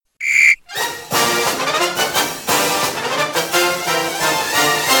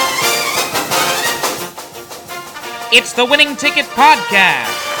It's the Winning Ticket Podcast,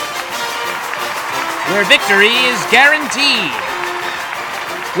 where victory is guaranteed.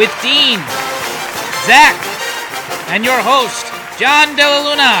 With Dean, Zach, and your host, John Della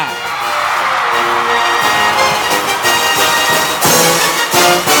Luna.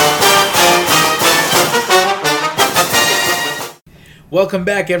 Welcome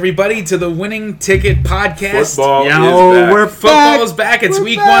back, everybody, to the Winning Ticket Podcast. Football is back. Football's back. It's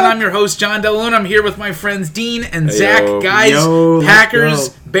week one. I'm your host, John Della Luna. I'm here with my friends Dean and Zach. Guys, Packers,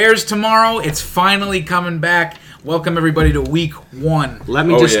 Bears tomorrow. It's finally coming back. Welcome, everybody, to week one. Let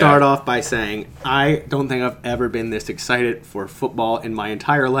me just start off by saying I don't think I've ever been this excited for football in my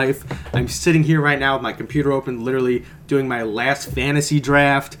entire life. I'm sitting here right now with my computer open, literally doing my last fantasy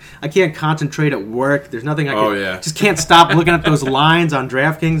draft. I can't concentrate at work. There's nothing I can... Just can't stop looking at those lines on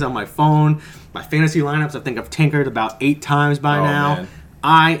DraftKings on my phone. My fantasy lineups, I think I've tinkered about 8 times by now. Man.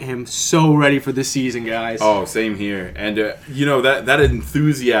 I am so ready for this season, guys. Oh, same here. And, you know, that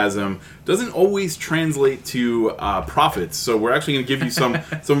enthusiasm doesn't always translate to profits. So we're actually going to give you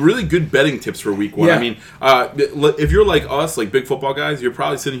some really good betting tips for week one. Yeah. I mean, if you're like us, like big football guys, you're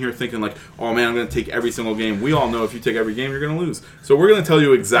probably sitting here thinking like, oh, man, I'm going to take every single game. We all know if you take every game, you're going to lose. So we're going to tell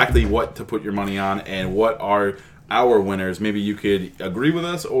you exactly what to put your money on and what are our winners. Maybe you could agree with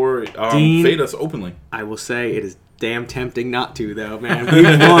us or Dean, fade us openly. I will say it is damn tempting not to, though, man. Week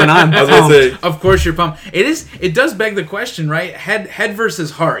one, I'm pumped. Of course you're pumped. It does beg the question, right? Head versus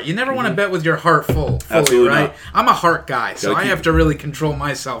heart. You never want to bet with your heart fully, Absolutely right? Not. I'm a heart guy, so I have to really control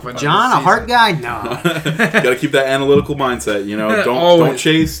myself. John, a heart guy? No. Gotta keep that analytical mindset, you know. Don't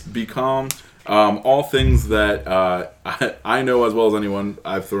chase, be calm. All things that I know as well as anyone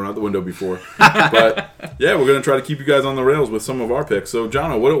I've thrown out the window before. But yeah, we're gonna try to keep you guys on the rails with some of our picks. So,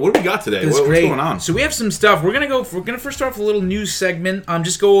 John, what do we got today? What's going on? So we have some stuff. We're gonna first start with a little news segment.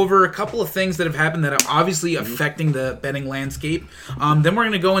 Just go over a couple of things that have happened that are obviously affecting the betting landscape. Then we're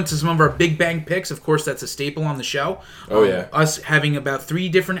gonna go into some of our big bang picks. Of course, that's a staple on the show. Us having about 3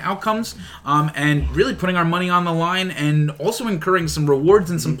 different outcomes, and really putting our money on the line, and also incurring some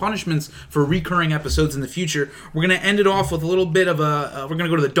rewards and some punishments for recurring episodes in the future. We're going to end it off with a little bit of we're going to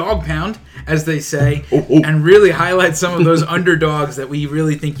go to the dog pound, as they say, and really highlight some of those underdogs that we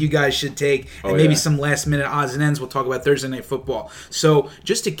really think you guys should take, and maybe some last minute odds and ends. We'll talk about Thursday Night Football. So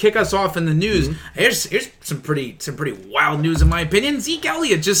just to kick us off in the news, here's some pretty wild news in my opinion. Zeke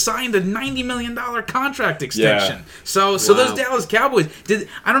Elliott just signed a $90 million contract extension. Yeah. So those Dallas Cowboys,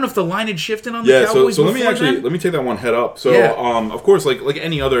 I don't know if the line had shifted on the Cowboys. So let me take that one head up. So of course, like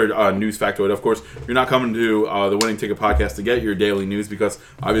any other news factoid, of course, you're not coming to the Winning Ticket Podcast to get your daily news because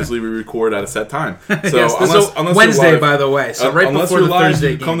obviously we record at a set time. So unless Wednesday, by the way, so right before the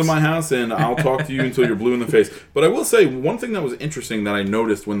Thursday games. Come to my house and I'll talk to you until you're blue in the face. But I will say one thing that was interesting that I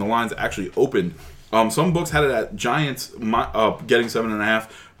noticed when the lines actually opened. Some books had it at Giants getting 7.5.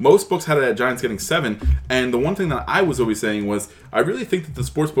 Most books had it at Giants getting 7. And the one thing that I was always saying was I really think that the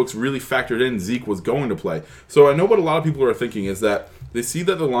sports books really factored in Zeke was going to play. So I know what a lot of people are thinking is that they see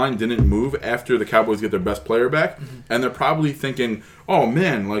that the line didn't move after the Cowboys get their best player back, and they're probably thinking, oh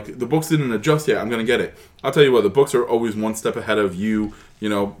man, like the books didn't adjust yet, I'm going to get it. I'll tell you what, the books are always one step ahead of you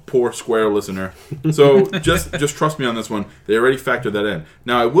know, poor square listener. So just trust me on this one. They already factored that in.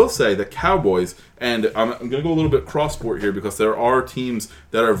 Now, I will say the Cowboys, and I'm going to go a little bit cross-sport here because there are teams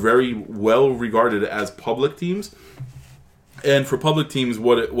that are very well regarded as public teams. And for public teams,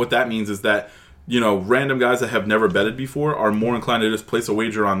 what that means is that, you know, random guys that have never betted before are more inclined to just place a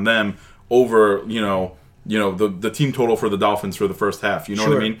wager on them over, you know, the team total for the Dolphins for the first half. You know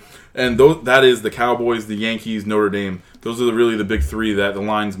what I mean? And that is the Cowboys, the Yankees, Notre Dame. Those are really the big 3 that the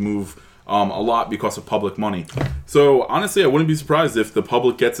lines move a lot because of public money. So honestly, I wouldn't be surprised if the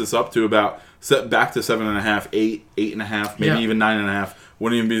public gets us up to about back to 7.5, 8, 8.5, maybe even 9.5.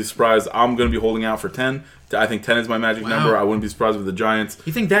 Wouldn't even be surprised. I'm going to be holding out for 10. I think 10 is my magic number. I wouldn't be surprised with the Giants.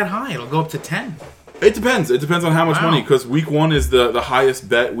 You think that high? It'll go up to 10? It depends. It depends on how much money, because week 1 is the highest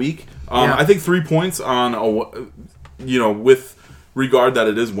bet week. I think 3 points on, with regard that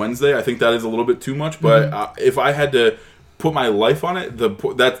it is Wednesday, I think that is a little bit too much. But if I had to put my life on it,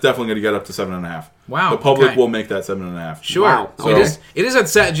 that's definitely going to get up to 7.5. Wow. The public will make that 7.5. Sure. Wow. So, it is at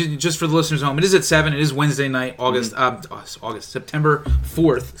 7, just for the listeners at home, it is at 7. It is Wednesday night, September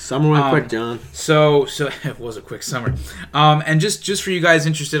 4th. Summer went quick, John. So it was a quick summer. And just for you guys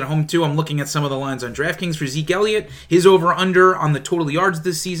interested at home too, I'm looking at some of the lines on DraftKings for Zeke Elliott. His over-under on the total yards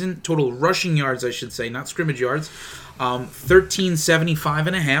this season, total rushing yards, I should say, not scrimmage yards.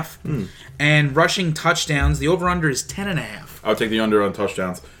 1375.5, and rushing touchdowns. The over/under is 10.5. I'll take the under on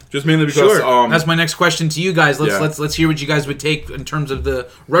touchdowns. Just mainly because Sure. That's my next question to you guys. Let's hear what you guys would take in terms of the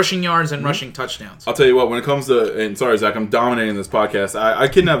rushing yards and rushing touchdowns. I'll tell you what, when it comes to, and sorry, Zach, I'm dominating this podcast. I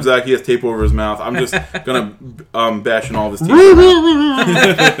kidnapped Zach. He has tape over his mouth. I'm just going to bash in all of his teeth.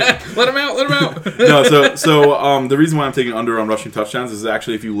 Let him out. No, so the reason why I'm taking under on rushing touchdowns is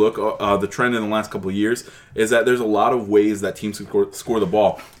actually, if you look, the trend in the last couple of years is that there's a lot of ways that teams can score the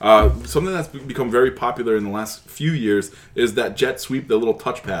ball. Something that's become very popular in the last few years is that jet sweep, the little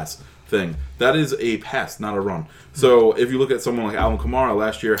touch pass thing. That is a pass, not a run. So if you look at someone like Alvin Kamara,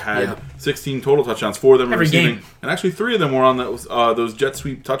 last year had 16 total touchdowns, 4 of them were receiving, and actually 3 of them were on those jet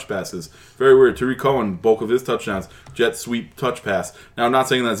sweep touch passes. Very weird. Tariq Cohen, bulk of his touchdowns, jet sweep touch pass. Now, I'm not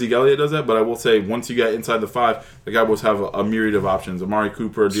saying that Zeke Elliott does that, but I will say once you get inside the 5, the Cowboys have a myriad of options. Amari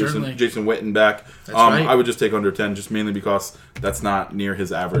Cooper, Jason Witten back. Right. I would just take under 10, just mainly because that's not near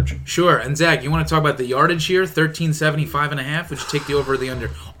his average. Sure. And Zach, you want to talk about the yardage here? 1375.5. Would you take the over or the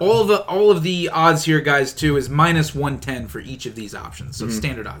under? All of the odds here, guys, too, is minus 110 for each of these options. So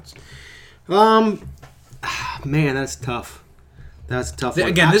standard odds. Man, that's tough. That's a tough one.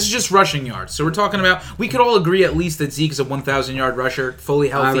 Again, this is just rushing yards. So we're talking about, we could all agree at least that Zeke is a 1,000-yard rusher, fully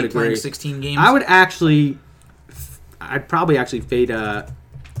healthy, playing 16 games. I'd probably actually fade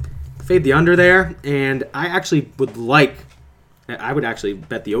the under there, and I would actually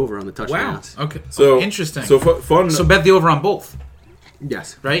bet the over on the touchdowns. Wow. Okay. So interesting. So fun. So bet the over on both.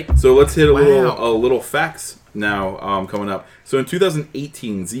 Yes. Right? So let's hit a little facts now coming up. So in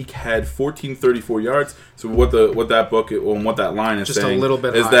 2018, Zeke had 1,434 yards. So what that line is just saying a little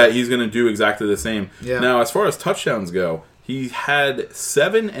bit is higher. That he's going to do exactly the same. Yeah. Now, as far as touchdowns go, he had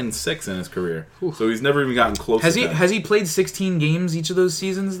 7 and 6 in his career. Ooh. So he's never even gotten close. Has he played 16 games each of those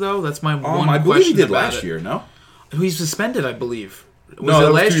seasons though? That's my one question. I believe he did about last year. No. He's suspended, I believe. Was it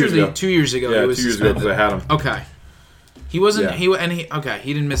last 2 years year? ago. 2 years ago. Yeah, he was 2 years ago because I had him. Okay. He wasn't. Yeah.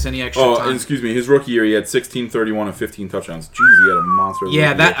 He didn't miss any extra time. And excuse me. His rookie year, he had 16, 31, and 15 touchdowns. Jeez, he had a monster.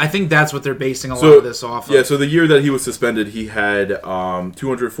 Yeah, I think that's what they're basing a lot of this off of. Yeah, so the year that he was suspended, he had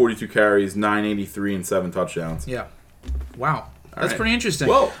 242 carries, 983, and 7 touchdowns. Yeah. Wow. That's pretty interesting.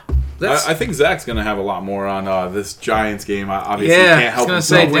 Well, I think Zach's going to have a lot more on this Giants game. I obviously Yeah, can't help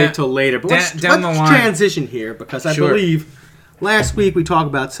himself. Wait till later. But let's transition here because I believe last week we talked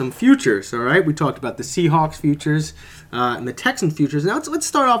about some futures, all right? We talked about the Seahawks futures and the Texans futures. Now let's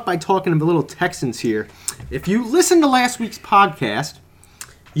start off by talking about a little Texans here. If you listened to last week's podcast,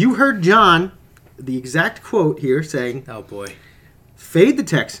 you heard John, the exact quote here, saying, "Oh boy, fade the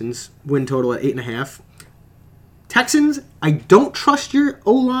Texans, win total at 8.5. Texans, I don't trust your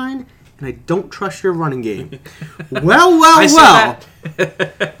O-line, and I don't trust your running game." Well.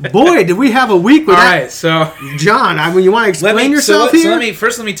 Boy, did we have a week with that. All right, so John, you want to explain yourself here?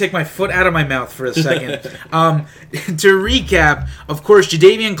 Let me take my foot out of my mouth for a second. To recap, of course,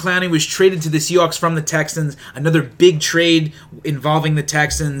 Jadeveon Clowney was traded to the Seahawks from the Texans. Another big trade involving the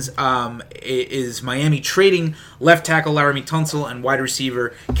Texans is Miami trading left tackle Laramie Tunsil and wide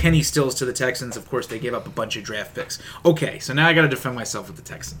receiver Kenny Stills to the Texans. Of course, they gave up a bunch of draft picks. Okay, so now I got to defend myself with the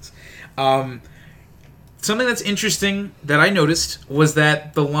Texans. Something that's interesting that I noticed was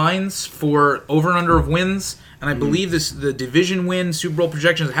that the lines for over and under of wins, and I believe the division win, Super Bowl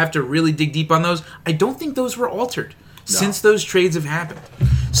projections, have to really dig deep on those. I don't think those were altered since those trades have happened.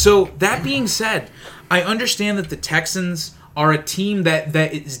 So that being said, I understand that the Texans are a team that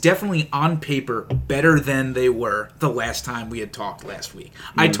is definitely on paper better than they were the last time we had talked last week.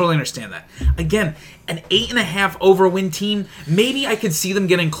 I totally understand that. Again, an 8.5 over win team, maybe I could see them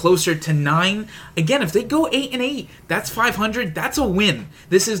getting closer to 9. Again, if they go 8-8, that's 500. That's a win.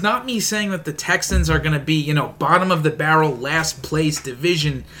 This is not me saying that the Texans are going to be, bottom of the barrel, last place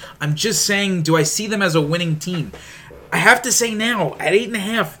division. I'm just saying, do I see them as a winning team? I have to say now, at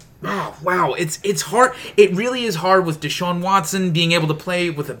 8.5, oh, wow, it's hard. It really is hard with Deshaun Watson being able to play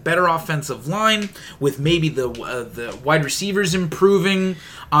with a better offensive line, with maybe the wide receivers improving,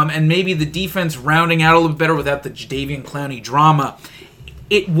 and maybe the defense rounding out a little bit better without the Jadeveon Clowney drama.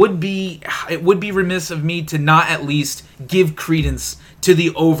 It would be remiss of me to not at least give credence to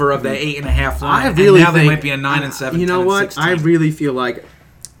the over of that 8.5 line. I really think they might be a 9-7. You know what? 16. I really feel like,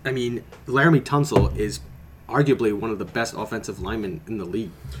 Laramie Tunsil is arguably one of the best offensive linemen in the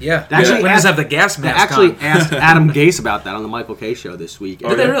league. Yeah. They actually have the gas mask asked Adam Gase about that on the Michael K show this week.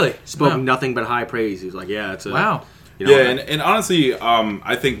 Did they really? Spoke nothing but high praise. He was like, yeah, it's a... Wow. And honestly,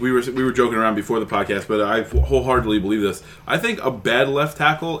 I think we were joking around before the podcast, but I wholeheartedly believe this. I think a bad left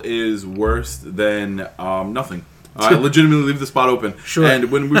tackle is worse than nothing. Legitimately leave the spot open. Sure.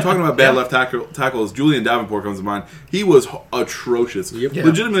 And when we're talking about bad left tackles, Julian Davenport comes to mind. He was atrocious. Yep. Yeah.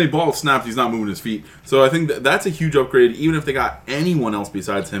 Legitimately, ball snapped, he's not moving his feet. So I think that's a huge upgrade, even if they got anyone else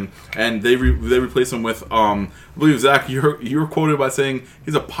besides him. And they replace him with, I believe, Zach, you were quoted by saying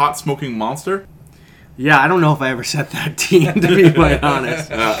he's a pot-smoking monster. Yeah, I don't know if I ever said that, Dean, to be quite honest.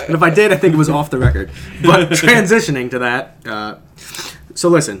 And if I did, I think it was off the record. But transitioning to that, so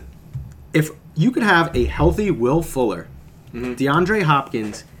listen, if you could have a healthy Will Fuller, DeAndre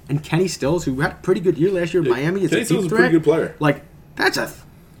Hopkins, and Kenny Stills, who had a pretty good year last year in Miami, Kenny Stills is a pretty good player. Like, that's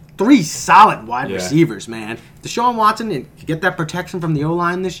three solid wide Yeah. receivers, man. Deshaun Watson and get that protection from the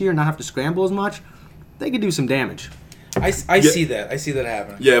O-line this year and not have to scramble as much, they could do some damage. I see that. I see that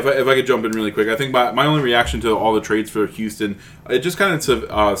happening. Yeah, if I could jump in really quick, I think my only reaction to all the trades for Houston, it just kind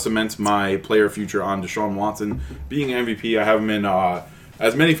of cements my player future on Deshaun Watson. Being MVP, I have him in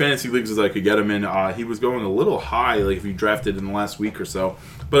as many fantasy leagues as I could get him in. He was going a little high, like if you drafted in the last week or so.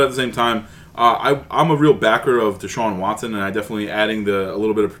 But at the same time, I'm a real backer of Deshaun Watson, and I definitely adding a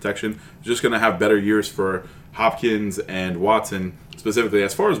little bit of protection. Just going to have better years for Hopkins and Watson specifically.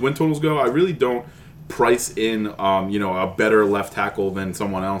 As far as win totals go, I really don't price in a better left tackle than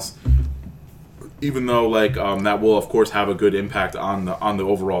someone else, even though that will of course have a good impact on the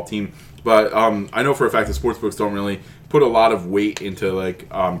overall team. But I know for a fact that sportsbooks don't really put a lot of weight into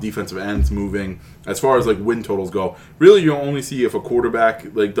defensive ends moving as far as win totals go. Really, you'll only see if a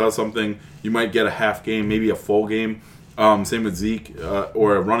quarterback does something. You might get a half game, maybe a full game. Same with Zeke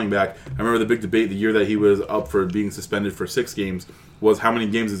or a running back. I remember the big debate the year that he was up for being suspended for 6 games was how many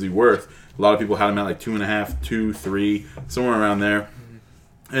games is he worth. A lot of people had him at 2.5, 2, 3, somewhere around there.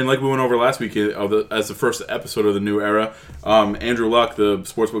 And like we went over last week as the first episode of the new era, Andrew Luck, the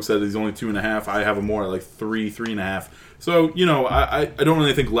sportsbook, said he's only 2.5. I have him more at 3, 3.5. So, I don't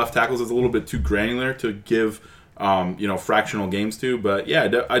really think left tackles is a little bit too granular to give, fractional games to. But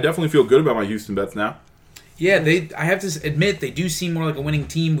yeah, I definitely feel good about my Houston bets now. Yeah, I have to admit, they do seem more like a winning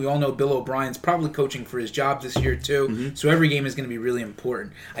team. We all know Bill O'Brien's probably coaching for his job this year, too. So every game is going to be really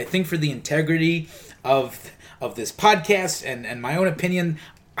important. I think for the integrity of this podcast and my own opinion,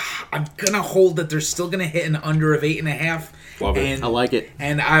 I'm going to hold that they're still going to hit an under of 8.5. Love it. And, I like it.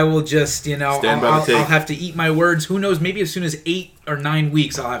 And I will just, I'll have to eat my words. Who knows? Maybe as soon as 8 or 9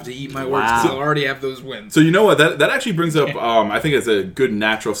 weeks, I'll have to eat my words because I'll already have those wins. So you know what? That actually brings up, I think it's a good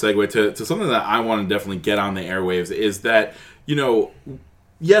natural segue to something that I want to definitely get on the airwaves is that,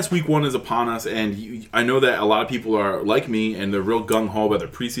 yes, week 1 is upon us, and I know that a lot of people are like me, and they're real gung-ho about their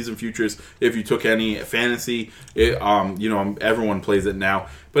preseason futures. If you took any fantasy, everyone plays it now.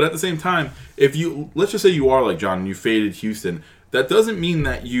 But at the same time, let's just say you are like John and you faded Houston, that doesn't mean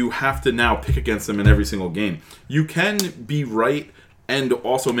that you have to now pick against them in every single game. You can be right and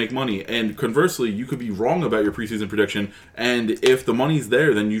also make money. And conversely, you could be wrong about your preseason prediction, and if the money's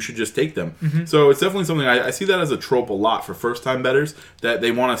there, then you should just take them. So it's definitely something, I see that as a trope a lot for first-time bettors, that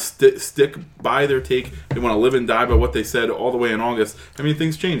they want to stick by their take, they want to live and die by what they said all the way in August. I mean,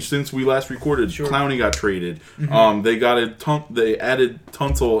 things changed since we last recorded. Sure. Clowney got traded. They added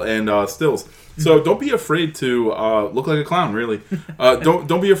Tunsil and Stills. So don't be afraid to look like a clown. Really,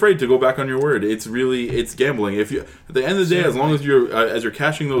 don't be afraid to go back on your word. It's gambling. If you at the end of the day, as long as you're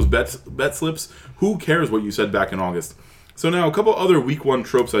cashing those bet slips, who cares what you said back in August? So now a couple other week 1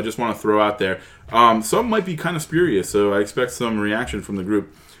 tropes I just want to throw out there. Some might be kind of spurious, so I expect some reaction from the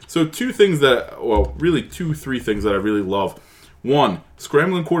group. So 3 things that I really love. 1,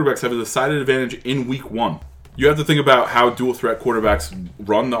 scrambling quarterbacks have a decided advantage in week 1. You have to think about how dual threat quarterbacks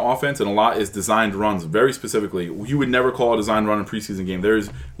run the offense, and a lot is designed runs, very specifically. You would never call a designed run a preseason game. There is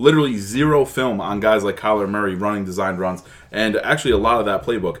literally 0 film on guys like Kyler Murray running designed runs, and actually a lot of that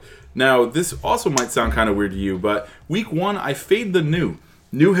playbook. Now, this also might sound kind of weird to you, but week 1, I fade the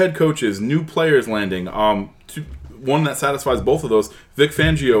new head coaches, new players landing. One that satisfies both of those. Vic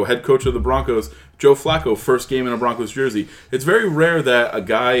Fangio, head coach of the Broncos. Joe Flacco, first game in a Broncos jersey. It's very rare that a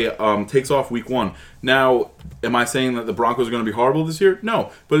guy takes off week 1. Now, am I saying that the Broncos are going to be horrible this year?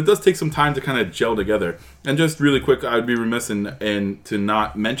 No, but it does take some time to kind of gel together. And just really quick, I'd be remiss in to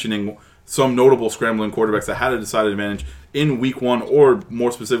not mentioning some notable scrambling quarterbacks that had a decided advantage in week 1, or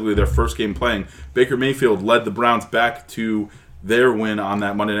more specifically their first game playing. Baker Mayfield led the Browns back to their win on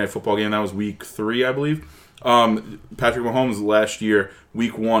that Monday Night Football game. That was week 3, I believe. Patrick Mahomes last year,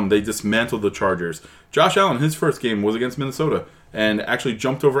 week 1, they dismantled the Chargers. Josh Allen, his first game was against Minnesota and actually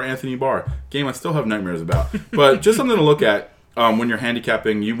jumped over Anthony Barr. Game I still have nightmares about. But just something to look at when you're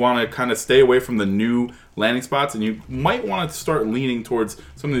handicapping. You want to kind of stay away from the new landing spots, and you might want to start leaning towards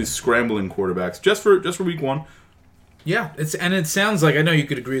some of these scrambling quarterbacks just for week 1. Yeah, it sounds like, I know you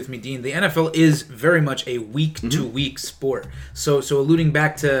could agree with me, Dean. The NFL is very much a week-to-week sport. So alluding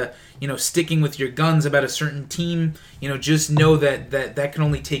back to sticking with your guns about a certain team, just know that can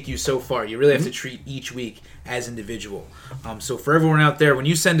only take you so far. You really have to treat each week as individual. So for everyone out there, when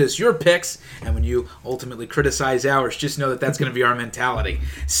you send us your picks and when you ultimately criticize ours, just know that that's going to be our mentality.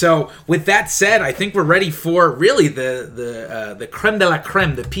 So with that said, I think we're ready for really the creme de la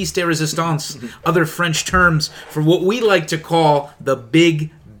creme, the piece de resistance, other French terms for what we like to call the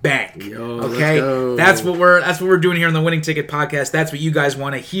Big Bank. Okay, that's what we're doing here on the Winning Ticket Podcast. That's what you guys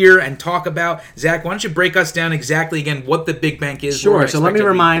want to hear and talk about. Zach, why don't you break us down exactly again what the Big Bank is? Sure. So let me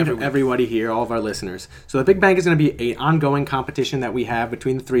remind everybody here, all of our listeners. So the Big Bank is going to be an ongoing competition that we have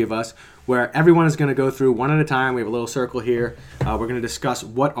between the three of us, where everyone is going to go through one at a time. We have a little circle here. We're going to discuss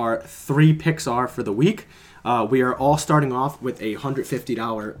what our 3 picks are for the week. We are all starting off with a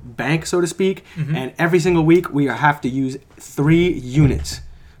 $150 bank, so to speak, and every single week we have to use 3 units.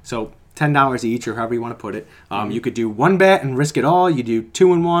 So $10 each, or however you want to put it. You could do 1 bet and risk it all. You do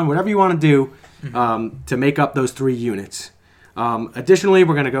 2 and 1, whatever you want to do to make up those 3 units. Additionally,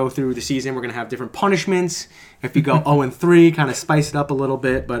 we're going to go through the season. We're going to have different punishments. If you go 0 and 3, kind of spice it up a little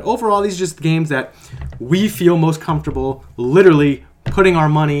bit. But overall, these are just games that we feel most comfortable literally putting our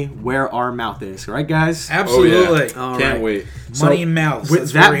money where our mouth is. Right, guys? Absolutely. Oh, yeah. Can't wait. Money and mouths.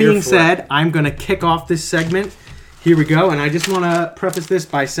 With that being said, I'm going to kick off this segment. Here we go, and I just want to preface this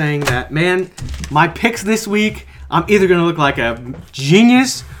by saying that, man, my picks this week, I'm either going to look like a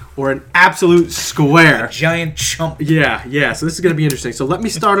genius or an absolute square. A giant chump. Yeah, so this is going to be interesting. So let me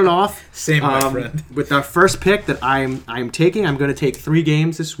start it off. Same, my friend. With our first pick that I'm taking. I'm going to take 3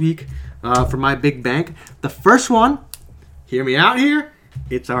 games this week for my Big Bank. The first one, hear me out here,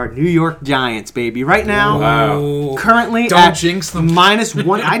 it's our New York Giants, baby. Right now, currently Don't jinx them.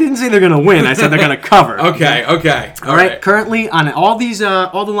 -1. I didn't say they're going to win. I said they're going to cover. Okay. All right. Currently, on all these,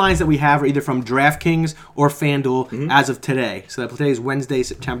 all the lines that we have are either from DraftKings or FanDuel as of today. So today is Wednesday,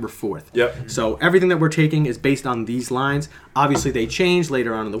 September 4th. Yep. So everything that we're taking is based on these lines. Obviously, they change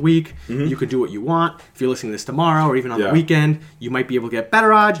later on in the week. You could do what you want. If you're listening to this tomorrow or even on the weekend, you might be able to get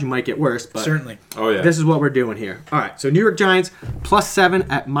better odds. You might get worse. But certainly. Oh, yeah. This is what we're doing here. All right. So New York Giants +7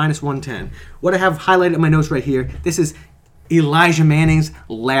 at -110. What I have highlighted in my notes right here, this is Elijah Manning's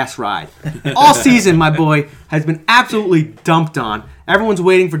last ride. All season, my boy has been absolutely dumped on. Everyone's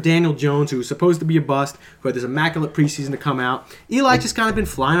waiting for Daniel Jones, who's supposed to be a bust, who had this immaculate preseason to come out. Eli just kind of been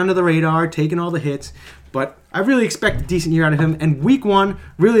flying under the radar, taking all the hits. But I really expect a decent year out of him. And week 1,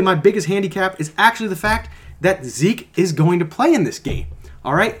 really my biggest handicap is actually the fact that Zeke is going to play in this game.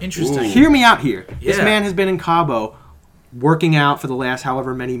 All right? Interesting. Hear me out here. Yeah. This man has been in Cabo working out for the last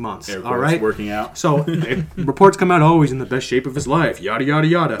however many months. All right? Working out. So reports come out, he's in the best shape of his life, yada, yada,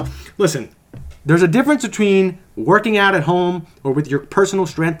 yada. Listen, there's a difference between working out at home or with your personal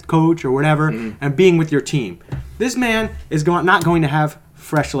strength coach or whatever and being with your team. This man is not going to have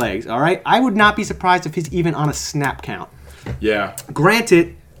fresh legs, all right? I would not be surprised if he's even on a snap count. Yeah.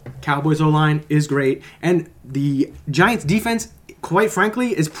 Granted, Cowboys O-line is great, and the Giants defense, quite frankly,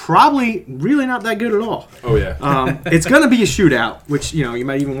 is probably really not that good at all. Oh, yeah. It's going to be a shootout, which, you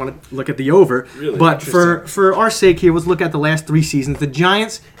might even want to look at the over. Really but for our sake here, let's look at the last 3 seasons. The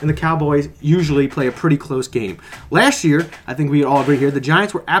Giants and the Cowboys usually play a pretty close game. Last year, I think we all agree here, the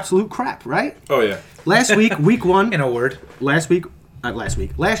Giants were absolute crap, right? Oh, yeah. Last week, week 1. In a word. Last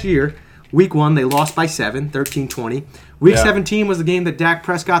year, week 1, they lost by 7, 13-20. Week 17 was the game that Dak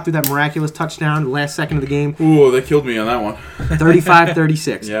Prescott threw that miraculous touchdown, the last second of the game. Ooh, they killed me on that one.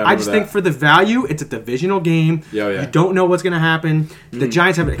 35-36. Yeah, I just think for the value, it's a divisional game. Yeah. You don't know what's going to happen. The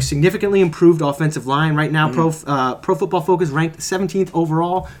Giants have a significantly improved offensive line right now. Pro Football Focus ranked 17th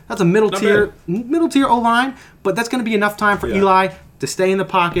overall. That's a middle tier O-line, but that's going to be enough time for Eli to stay in the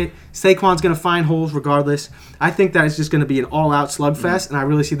pocket. Saquon's going to find holes regardless. I think that it's just going to be an all-out slugfest, and I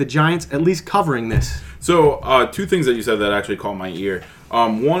really see the Giants at least covering this. So, 2 things that you said that actually caught my ear.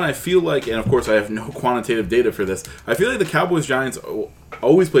 One, I feel like, and of course I have no quantitative data for this, I feel like the Cowboys-Giants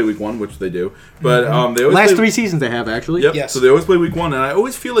always play week 1, which they do. But they always last 3 seasons they have, actually. Yep. Yes. So they always play week 1, and I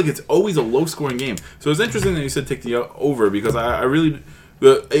always feel like it's always a low-scoring game. So it's interesting that you said take the over, because I really...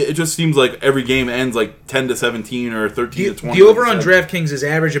 It just seems like every game ends like 10-17 or 13-20. The over on DraftKings is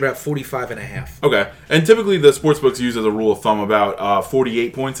average about 45.5. Okay, and typically the sportsbooks use as a rule of thumb about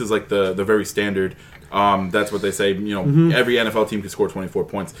 48 points is like the very standard. That's what they say. Every NFL team can score 24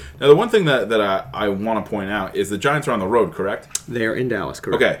 points. Now, the one thing that I want to point out is the Giants are on the road, correct? They're in Dallas,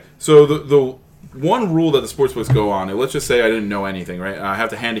 correct. Okay, so the one rule that the sportsbooks go on, and let's just say I didn't know anything, right? I have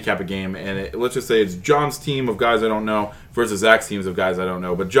to handicap a game, and let's just say it's John's team of guys I don't know versus Zach's teams of guys I don't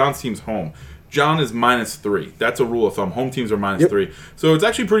know, but John's team's home. John is -3. That's a rule of thumb. Home teams are -3. So it's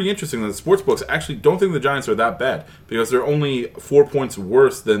actually pretty interesting that the sports books actually don't think the Giants are that bad because they're only 4 points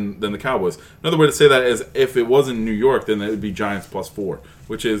worse than the Cowboys. Another way to say that is if it wasn't New York, then it would be Giants +4,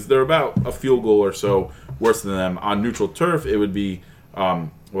 which is they're about a field goal or so worse than them. On neutral turf, it would be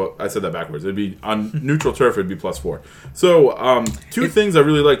well, I said that backwards. It'd be on neutral turf. It'd be +4. So, two things I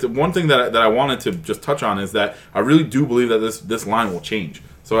really liked. One thing that I wanted to just touch on is that I really do believe that this line will change.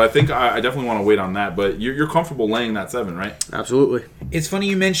 So I think I definitely want to wait on that. But you're comfortable laying that 7, right? Absolutely. It's funny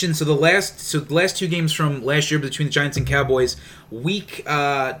you mentioned the last 2 games from last year between the Giants and Cowboys.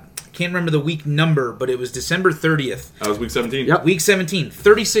 Can't remember the week number, but it was December 30th. That was week 17. Yep. Week 17,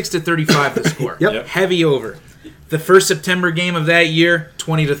 36-35 the score. Yep. Heavy over. The first September game of that year,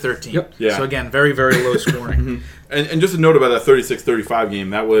 20-13. Yep. Yeah. So again, very, very low scoring. And just a note about that 36-35 game,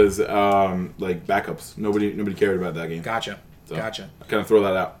 that was like backups. Nobody cared about that game. Gotcha. So, Gotcha. I kind of throw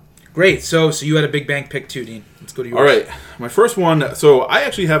that out. Great. So you had a big bank pick too, Dean. Let's go to yours. All right, my first one. So I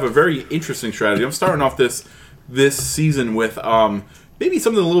actually have a very interesting strategy. I'm starting off this season with maybe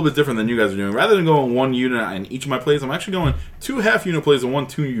something a little bit different than you guys are doing. Rather than going 1 unit in each of my plays, I'm actually going 2 half-unit plays and 1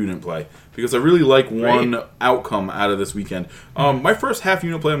 2-unit play because I really like one outcome out of this weekend. My first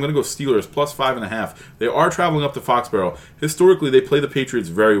half-unit play, I'm going to go Steelers +5.5. They are traveling up to Foxborough. Historically, they play the Patriots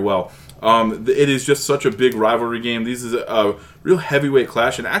very well. It is just such a big rivalry game. This is a real heavyweight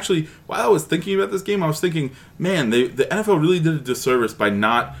clash. And actually, while I was thinking about this game, I was thinking, man, the NFL really did a disservice by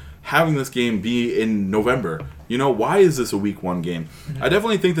not having this game be in November. You know, why is this a week 1 game? I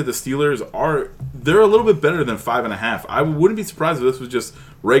definitely think that the Steelers they're a little bit better than 5.5. I wouldn't be surprised if this was just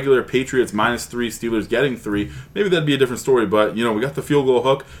regular Patriots -3, Steelers getting 3. Maybe that'd be a different story, but you know, we got the field goal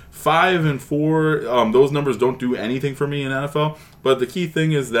hook. 5 and 4, those numbers don't do anything for me in NFL, but the key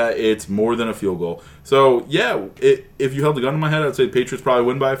thing is that it's more than a field goal. So yeah, if you held the gun to my head, I'd say the Patriots probably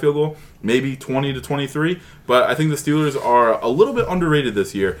win by a field goal, maybe 20-23, but I think the Steelers are a little bit underrated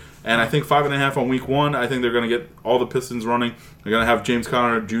this year. And I think 5.5 on week 1. I think they're going to get all the Pistons running. They're going to have James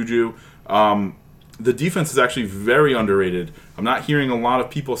Conner, Juju. The defense is actually very underrated. I'm not hearing a lot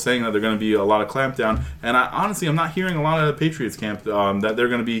of people saying that they're going to be a lot of clampdown. And I'm not hearing a lot of the Patriots camp that they're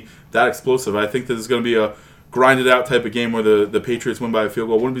going to be that explosive. I think this is going to be a grinded out type of game where the Patriots win by a field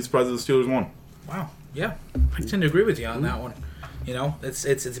goal. Wouldn't be surprised if the Steelers won. Wow. Yeah. I tend to agree with you on that one. You know, it's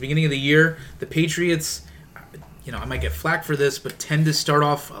the beginning of the year. The Patriots, you know, I might get flack for this, but tend to start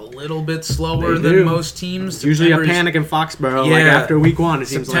off a little bit slower than most teams. It's usually a panic in Foxborough, like after week 1. It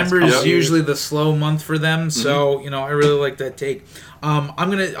seems September is usually the slow month for them, so you know, I really like that take.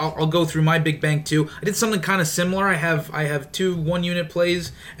 I'll go through my big bank too. I did something kind of similar. I have 2 1-unit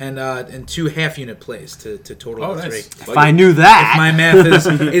plays and 2 half-unit plays to total 3. Nice. If I knew that, If my math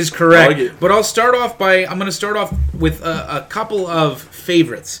is correct. Like But I'm going to start off with a couple of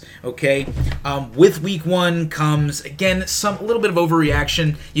favorites. Okay, with week 1 comes again a little bit of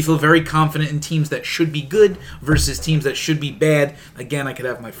overreaction. You feel very confident in teams that should be good versus teams that should be bad. Again, I could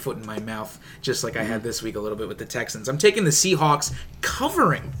have my foot in my mouth, just like I had this week a little bit with the Texans. I'm taking the Seahawks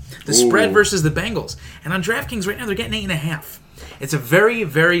covering the spread versus the Bengals, and on DraftKings right now they're getting 8.5. It's a very,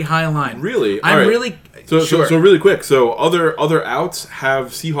 very high line. Really? I'm right. really so sure. So really quick. So other outs have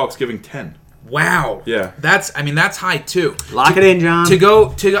Seahawks giving 10. Wow. Yeah. That's high too. lock it in, John. To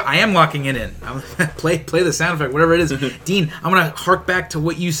go, I am locking it in. I'm play the sound effect, whatever it is. Dean, I'm gonna hark back to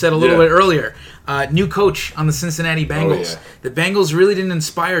what you said a little bit earlier. New coach on the Cincinnati Bengals. Oh, yeah. The Bengals really didn't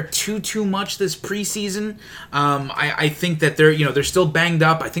inspire too much this preseason. I think that they're still banged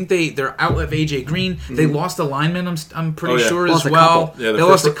up. I think they're out of AJ Green. They lost a lineman. I'm pretty sure Lost as a well. couple. Yeah, they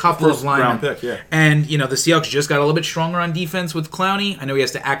lost a couple of linemen. Pick, yeah. And the Seahawks just got a little bit stronger on defense with Clowney. I know he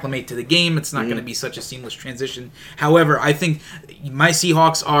has to acclimate to the game. It's not going to be such a seamless transition. However, I think the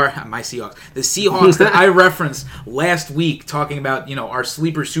Seahawks that I referenced last week talking about our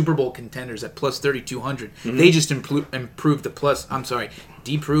sleeper Super Bowl contenders at plus 3,200. They just improved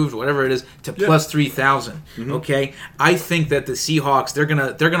deproved, whatever it is, to plus 3,000. Okay, I think that the Seahawks they're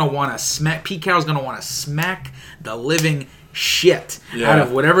gonna want to smack. Pete Carroll's gonna want to smack the living shit out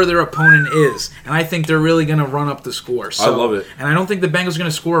of whatever their opponent is, and I think they're really going to run up the score. So, I love it, and I don't think the Bengals are going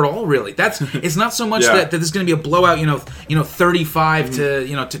to score at all. Really, it's not so much that this is going to be a blowout. 35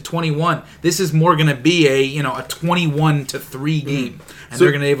 to 21. This is more going to be a 21-3 game, and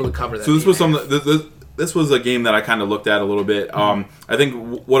they're going to be able to cover that. So this was something. this was a game that I kind of looked at a little bit. I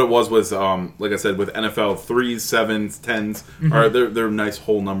think what it was, like I said, with NFL 3s, 7s, 10s, are they're nice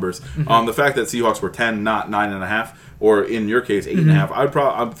whole numbers. The fact that Seahawks were 10, not 9.5, or in your case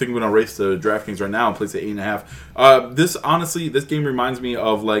 8.5, I'm thinking we're gonna race to DraftKings right now and place at 8.5. This game reminds me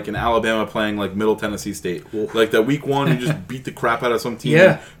of like an Alabama playing like Middle Tennessee State, like that week 1 you just beat the crap out of some team,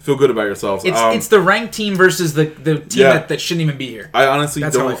 and feel good about yourselves. It's the ranked team versus the team that shouldn't even be here. I honestly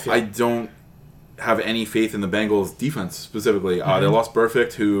don't. I don't have any faith in the Bengals defense specifically. They lost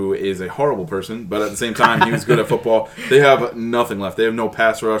Burfict, who is a horrible person, but at the same time, he was good at football. They have nothing left. They have no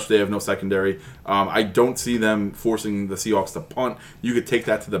pass rush. They have no secondary. I don't see them forcing the Seahawks to punt. You could take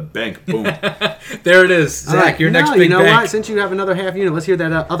that to the bank. Boom. There it is. Zach, your next big you know bank. what? Since you have another half unit, let's hear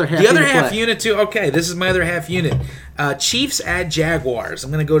that other half The unit other half play. unit, too. Okay, this is my other half unit. Chiefs at Jaguars. I'm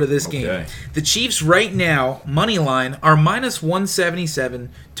going to go to this game. The Chiefs right now, money line, are minus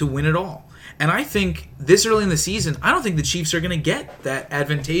 177 to win it all. And I think this early in the season, I don't think the Chiefs are going to get that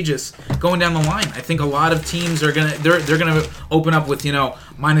advantageous going down the line. I think a lot of teams are going to they're going to open up with,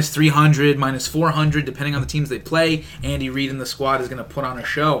 minus 300, minus 400, depending on the teams they play. Andy Reid and the squad is going to put on a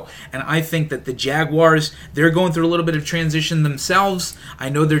show. And I think that the Jaguars, they're going through a little bit of transition themselves. I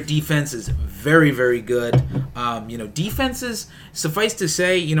know their defense is very, very good. Defenses, suffice to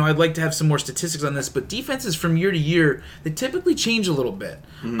say, I'd like to have some more statistics on this, but defenses from year to year, they typically change a little bit.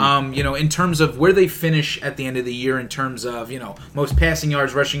 In terms of where they finish at the end of the year, in terms of, most passing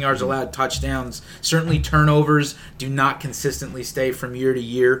yards, rushing yards allowed, touchdowns. Certainly turnovers do not consistently stay from year to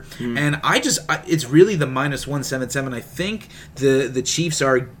year. And it's really the minus 177. I think the Chiefs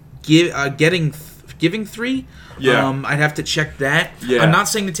are giving 3. Yeah. I'd have to check that. Yeah. I'm not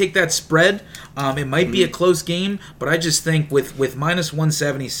saying to take that spread. It might be a close game, but I just think with minus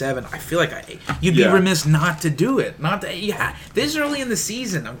 177, I feel like you'd be remiss not to do it. This early in the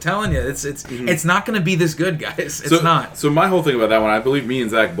season, I'm telling you, it's not going to be this good, guys. It's not. So my whole thing about that one, I believe me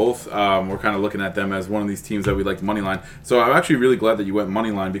and Zach both were kind of looking at them as one of these teams that we like money line. So I'm actually really glad that you went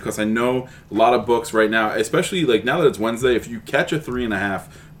money line, because I know a lot of books right now, especially like now that it's Wednesday, if you catch a 3.5.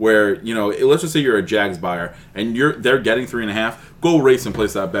 Where, let's just say you're a Jags buyer and they're getting 3.5, go race and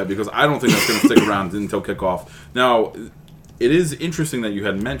place that bet, because I don't think that's going to stick around until kickoff. Now, it is interesting that you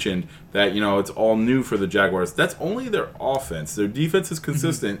had mentioned that, it's all new for the Jaguars. That's only their offense. Their defense is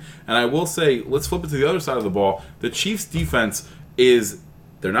consistent. And I will say, let's flip it to the other side of the ball. The Chiefs' defense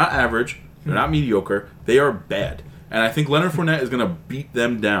they're not average, they're not mediocre, they are bad. And I think Leonard Fournette is going to beat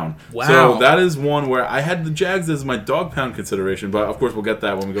them down. Wow. So that is one where I had the Jags as my dog pound consideration, but of course we'll get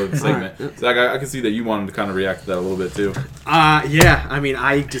that when we go to the segment. Right. Zach, I can see that you wanted to kind of react to that a little bit too. Yeah. I mean,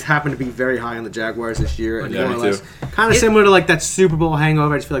 I just happen to be very high on the Jaguars this year. And Yeah, more or me less, too. kind of similar to like that Super Bowl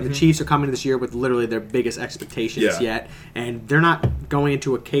hangover. I just feel like the Chiefs are coming to this year with literally their biggest expectations yet. And they're not going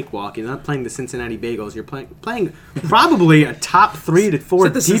into a cakewalk. You're not playing the Cincinnati Bengals. You're playing probably a top 3 to 4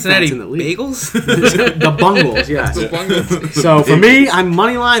 Is that the defense Cincinnati in the league. Bagels? The Bungles, yes. The Bungles. So for me, I'm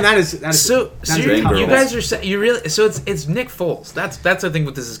money line. That's So very you tough. guys are saying it's Nick Foles. That's I think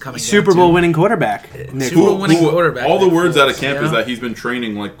what this is coming. Super down Bowl to. winning quarterback. Nick. Super Bowl winning quarterback. All the Nick words Foles, out of camp yeah. is that he's been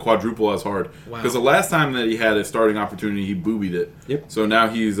training like quadruple as hard. Wow. Because the last time that he had a starting opportunity, he boobied it. Yep. So now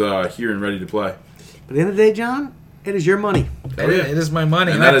he's here and ready to play. At the end of the day, John, it is your money. It is my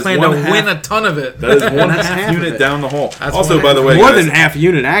money, and that I is plan to one half- win a ton of it. That is one That's half half of unit it. down the hole. That's Also, one by the way, More guys, than half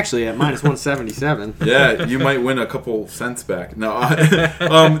unit, actually, at minus 177. yeah, you might win a couple cents back. No,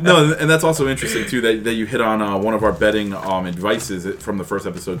 no, and that's also interesting too that you hit on one of our betting advices from the first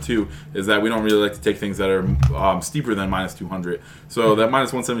episode too. Is that we don't really like to take things that are steeper than minus 200. So that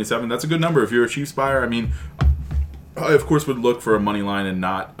minus 177, that's a good number if you're a Chiefs buyer. I mean, I of course would look for a money line and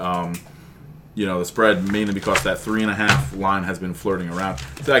not the spread, mainly because that 3.5 line has been flirting around.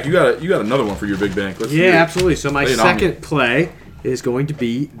 Zach, you got another one for your big bank. Let's Yeah, hear it. absolutely. So my Lay it on me. second play is going to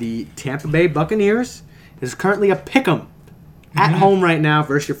be the Tampa Bay Buccaneers. It is currently a pick'em at home right now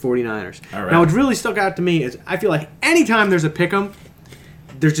versus your 49ers. All right. Now, what really stuck out to me is I feel like anytime there's a pick'em,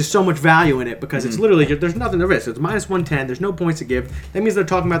 there's just so much value in it because it's literally, there's nothing to risk. It's minus 110. There's no points to give. That means they're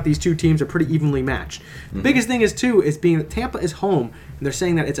talking about these two teams are pretty evenly matched. The biggest thing is, too, is being that Tampa is home, and they're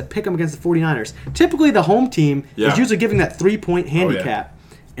saying that it's a pick'em against the 49ers. Typically, the home team is usually giving that 3-point handicap.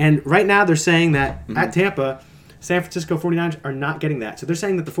 And right now, they're saying that at Tampa, San Francisco 49ers are not getting that. So they're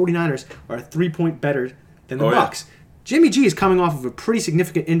saying that the 49ers are a 3-point better than the Bucs. Jimmy G is coming off of a pretty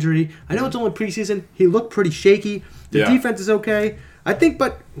significant injury. I know it's only preseason. He looked pretty shaky. The defense is okay. I think,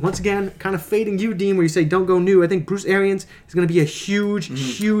 but once again, kind of fading you, Dean, where you say don't go new. I think Bruce Arians is going to be a huge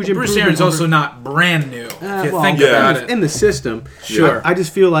improvement. Bruce Arians also not brand new. If you think about it. In the system. Sure. I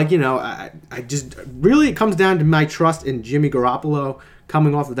just feel like, I just really it comes down to my trust in Jimmy Garoppolo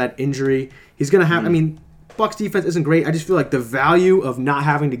coming off of that injury. He's going to have, Bucs defense isn't great. I just feel like the value of not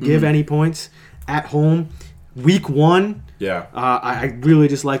having to give any points at home, week 1. Yeah. I really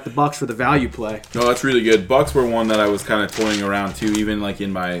just like the Bucs for the value play. No, that's really good. Bucs were one that I was kind of toying around too, even like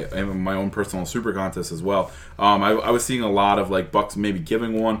in my own personal super contest as well. I was seeing a lot of like Bucs maybe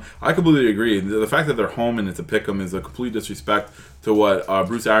giving one. I completely agree. The fact that they're home and it's a pick 'em is a complete disrespect to what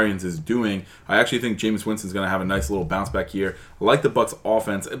Bruce Arians is doing. I actually think Jameis Winston's going to have a nice little bounce back here. I like the Bucs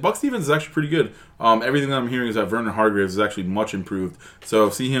offense. Bucs defense is actually pretty good. Everything that I'm hearing is that Vernon Hargreaves is actually much improved.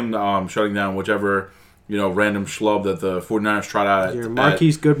 So see him shutting down whichever random schlub that the 49ers tried out. Your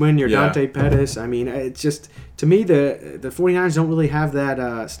Marquise Goodwin, your Dante Pettis. It's just, to me, the 49ers don't really have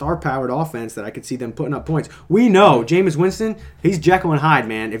that star-powered offense that I could see them putting up points. We know Jameis Winston, he's Jekyll and Hyde,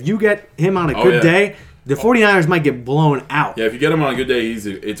 man. If you get him on a good day, the 49ers might get blown out. Yeah, if you get him on a good day,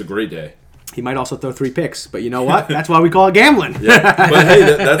 it's a great day. He might also throw 3 picks, but you know what? That's why we call it gambling. Yeah, but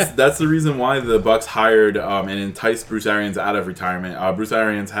hey, that's the reason why the Bucs hired and enticed Bruce Arians out of retirement. Bruce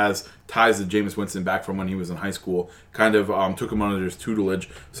Arians has ties to Jameis Winston back from when he was in high school. Kind of took him under his tutelage.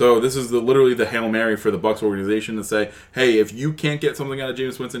 So this is literally the Hail Mary for the Bucs organization to say, hey, if you can't get something out of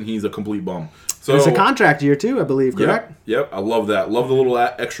Jameis Winston, he's a complete bum. So it's a contract year too, I believe, correct? Yep. I love that. Love the little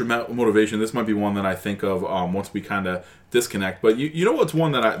extra motivation. This might be one that I think of once we kind of disconnect. But you know what's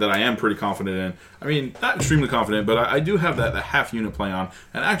one that I am pretty confident in? Not extremely confident, but I do have that half unit play on.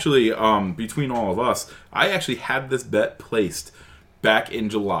 And actually, between all of us, I actually had this bet placed back in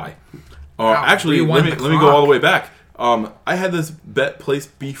July. Actually, let me go all the way back. I had this bet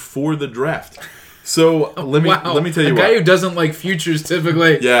placed before the draft. So let me tell you, a guy who doesn't like futures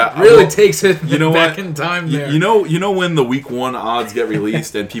typically, really takes it back in time. There, you know when the week 1 odds get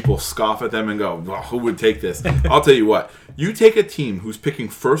released and people scoff at them and go, well, "Who would take this?" I'll tell you what. You take a team who's picking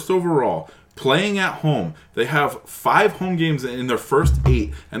first overall, playing at home. They have 5 home games in their first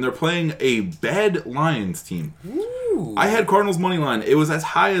 8, and they're playing a bad Lions team. Ooh. I had Cardinals money line. It was as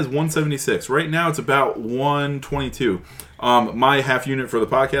high as 176. Right now, it's about 122. My half unit for the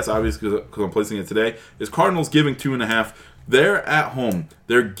podcast, obviously because I'm placing it today, is Cardinals giving 2.5. They're at home.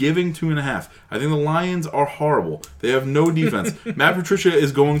 They're giving 2.5. I think the Lions are horrible. They have no defense. Matt Patricia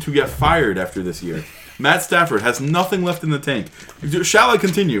is going to get fired after this year. Matt Stafford has nothing left in the tank. Shall I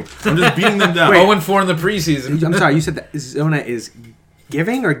continue? I'm just beating them down. 0-4 in the preseason. I'm sorry, you said that Arizona is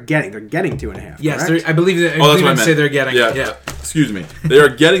giving or getting? They're getting 2.5. Yes, I believe that. That's what I say they're getting. Yeah. Excuse me. They are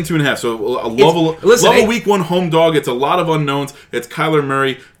getting 2.5. So I love a week 1 home dog. It's a lot of unknowns. It's Kyler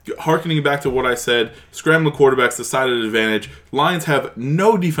Murray. Harkening back to what I said, scrambling quarterbacks, decided advantage. Lions have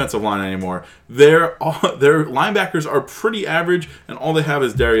no defensive line anymore. Their linebackers are pretty average, and all they have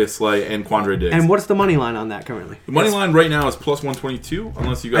is Darius Slay and Quandre Diggs. And what's the money line on that currently? The money line right now is plus 122,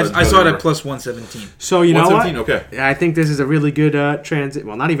 unless you guys... I saw it at plus 117. So you know what? Okay. I think this is a really good transition.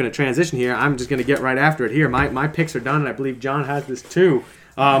 Well, not even a transition here. I'm just going to get right after it here. My picks are done, and I believe John has this too.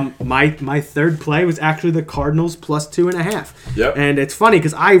 My third play was actually the Cardinals plus 2.5. Yep. And it's funny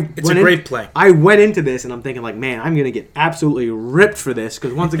because it's a great play. I went into this and I'm thinking like, man, I'm gonna get absolutely ripped for this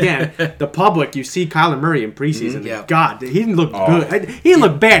because once again, the public, you see Kyler Murray in preseason. Yeah. God, he didn't look good. He didn't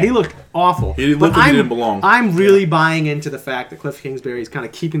look bad. He looked awful. He looked like he didn't belong. I'm really buying into the fact that Cliff Kingsbury is kind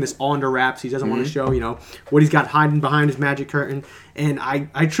of keeping this all under wraps. He doesn't want to show, what he's got hiding behind his magic curtain. And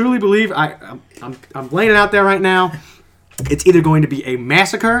I truly believe I'm laying it out there right now. It's either going to be a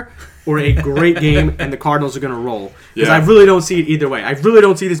massacre or a great game, and the Cardinals are going to roll. Because I really don't see it either way. I really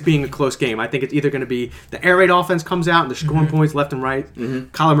don't see this being a close game. I think it's either going to be the air raid offense comes out and they're scoring points left and right.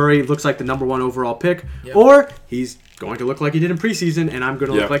 Kyler Murray looks like the number 1 overall pick, or he's going to look like he did in preseason, and I'm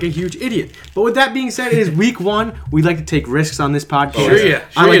going to look like a huge idiot. But with that being said, it is week 1. We like to take risks on this podcast. Sure,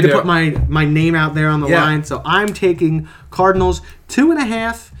 I like to put my name out there on the line, so I'm taking Cardinals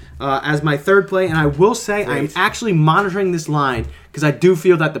 2.5. As my third play, and I will say I'm actually monitoring this line because I do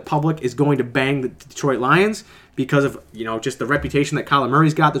feel that the public is going to bang the Detroit Lions because of just the reputation that Kyler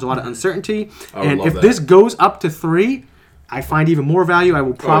Murray's got. There's a lot of uncertainty, and if this goes up to 3, I find even more value. I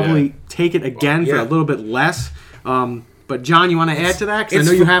will probably take it again for a little bit less. But John, you want to add to that? Because I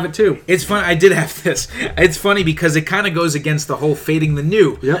know you have it too. It's fun. I did have this. It's funny because it kind of goes against the whole fading the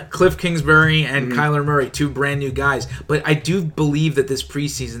new. Yep. Cliff Kingsbury and Kyler Murray, 2 brand new guys. But I do believe that this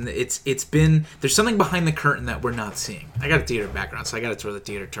preseason, it's been there's something behind the curtain that we're not seeing. I got a theater background, so I got to throw the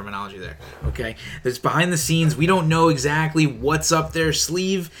theater terminology there. Okay, there's behind the scenes. We don't know exactly what's up their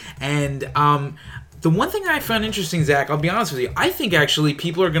sleeve, and The one thing I found interesting, Zach, I'll be honest with you, I think actually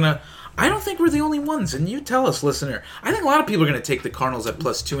people are going to... I don't think we're the only ones, and you tell us, listener. I think a lot of people are going to take the Cardinals at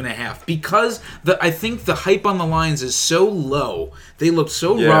plus 2.5 because I think the hype on the lines is so low. They looked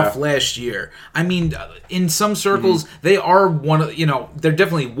so rough last year. I mean, in some circles, they are they're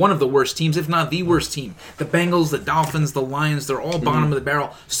definitely one of the worst teams, if not the worst team. The Bengals, the Dolphins, the Lions, they're all bottom of the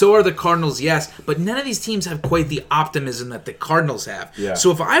barrel. So are the Cardinals, yes, but none of these teams have quite the optimism that the Cardinals have. Yeah.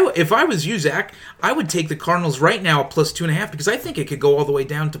 So if I was you, Zach, I would take the Cardinals right now at plus 2.5 because I think it could go all the way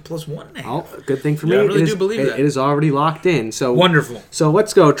down to plus 1.5. Oh, good thing for me. I really do believe that. It is already locked in. So wonderful. So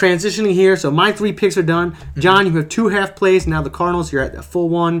let's go. Transitioning here. So my 3 picks are done. John, you have 2 half plays. Now the Cardinals, you're at a full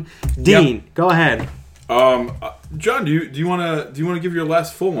 1. Dean, go ahead. John, do you want to give your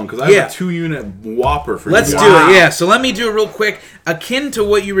last full one? Because I have a 2-unit whopper for you. Let's do it. Yeah. So let me do it real quick. Akin to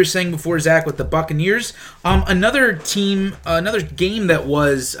what you were saying before, Zach, with the Buccaneers. Another game that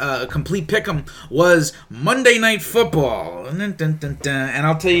was a complete pick'em was Monday Night Football. And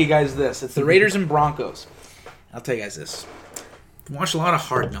I'll tell you guys this: it's the Raiders and Broncos. I'll tell you guys this: I watched a lot of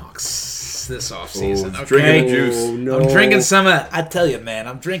Hard Knocks this offseason. Okay, drinking juice. Oh, no. I'm drinking some of. I tell you, man,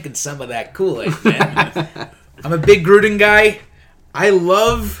 I'm drinking some of that Kool-Aid, man. I'm a big Gruden guy. I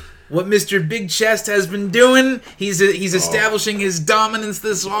love what Mr. Big Chest has been doing. He's establishing his dominance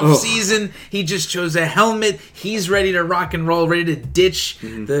this offseason. He just chose a helmet. He's ready to rock and roll, ready to ditch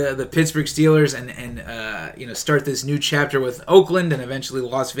the Pittsburgh Steelers and start this new chapter with Oakland and eventually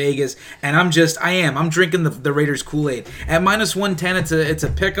Las Vegas. And I'm drinking the Raiders Kool-Aid. At minus 110, it's a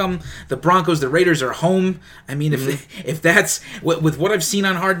pick'em. The Broncos, the Raiders are home. I mean, if that's with what I've seen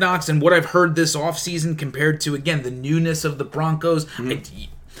on Hard Knocks and what I've heard this offseason compared to, again, the newness of the Broncos,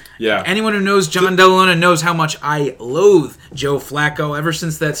 yeah. Anyone who knows John Delona knows how much I loathe Joe Flacco. Ever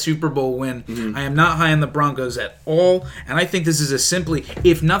since that Super Bowl win, I am not high on the Broncos at all. And I think this is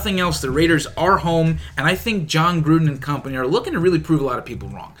if nothing else, the Raiders are home. And I think John Gruden and company are looking to really prove a lot of people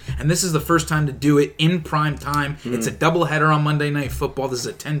wrong. And this is the first time to do it in prime time. It's a doubleheader on Monday Night Football. This is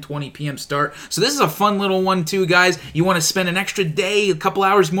a 10:20 p.m. start. So this is a fun little one too, guys. You want to spend an extra day, a couple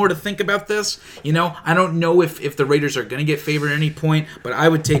hours more to think about this? I don't know if the Raiders are going to get favored at any point, but I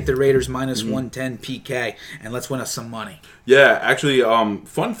would take the Raiders minus 110 PK, and let's win us some money. Yeah, actually,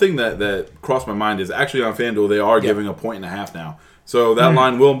 fun thing that crossed my mind is actually on FanDuel they are giving a 1.5 now. So that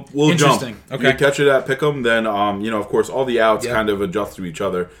line will jump. Okay. You catch it at pick'em, then of course all the outs kind of adjust to each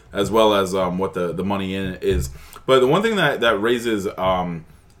other as well as what the money in it is. But the one thing that raises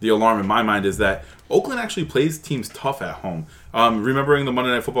the alarm in my mind is that Oakland actually plays teams tough at home. Remembering the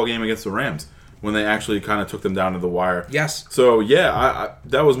Monday Night Football game against the Rams, when they actually kind of took them down to the wire. Yes. So, I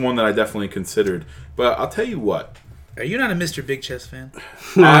that was one that I definitely considered. But I'll tell you what. Are you not a Mr. Big Chest fan?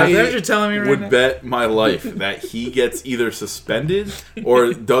 I Is that what you're telling me right now? would bet my life that he gets either suspended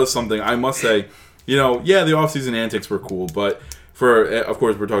or does something. I must say, the offseason antics were cool. But of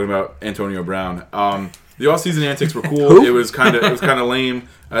course, we're talking about Antonio Brown. The offseason antics were cool. It was kind of lame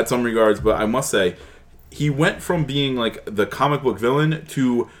at some regards. But I must say, he went from being like the comic book villain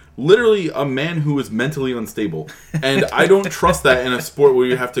to literally a man who is mentally unstable, and I don't trust that in a sport where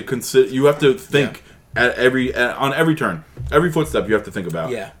you have to think on every turn, every footstep you have to think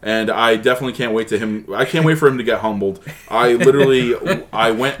about. Yeah. And I definitely can't wait for him to get humbled. I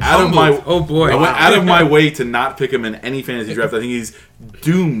went out of my went out of my way to not pick him in any fantasy draft. I think he's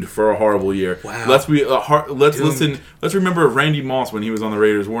doomed for a horrible year. Wow. Let's remember Randy Moss when he was on the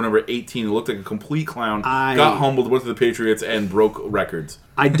Raiders, wore number 18, looked like a complete clown, got humbled, went to the Patriots, and broke records.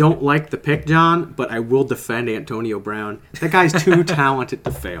 I don't like the pick, John, but I will defend Antonio Brown. That guy's too talented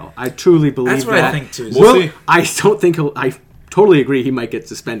to fail. I truly believe That's what that. I think too. We'll see. I don't think I totally agree he might get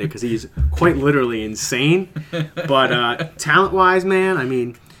suspended because he's quite literally insane. But talent-wise, man, I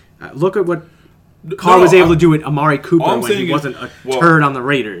mean, look at what Carr was able to do with Amari Cooper when he wasn't a turd on the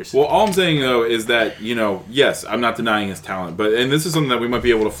Raiders. Well, all I'm saying, though, is that, yes, I'm not denying his talent, and this is something that we might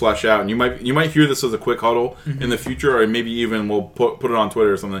be able to flesh out, and you might hear this as a quick huddle in the future, or maybe even we'll put it on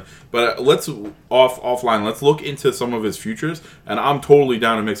Twitter or something. But let's, offline, let's look into some of his futures, and I'm totally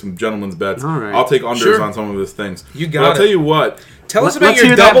down to make some gentleman's bets. All right. I'll take unders on some of his things. You got but I'll tell you what. Tell us about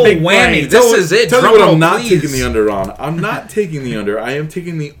your double whammy. This is it. Tell you what I'm not taking the under on. I'm not taking the under. I am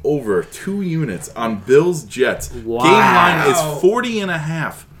taking the over 2 units on Bills-Jets. Wow. Game line is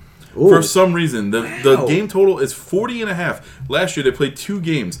 40.5. For some reason, the game total is 40.5. Last year they played 2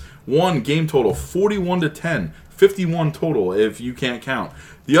 games. One game total 41-10, 51 total if you can't count.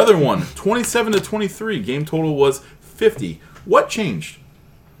 The other one 27-23. Game total was 50. What changed?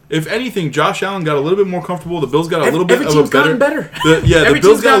 If anything, Josh Allen got a little bit more comfortable. The Bills got a little bit every of a team's better. gotten better. The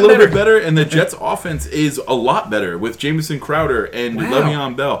Bills got a little bit better, and the Jets. Jets' offense is a lot better with Jamison Crowder and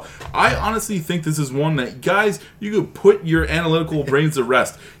Le'Veon Bell. I honestly think this is one that, guys, you could put your analytical brains to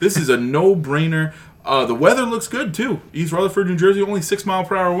rest. This is a no-brainer. The weather looks good, too. East Rutherford, New Jersey, only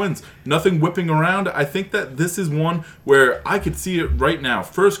 6-mile-per-hour winds. Nothing whipping around. I think that this is one where I could see it right now.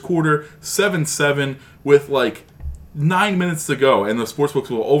 First quarter, 7-7 with, 9 minutes to go, and the sportsbooks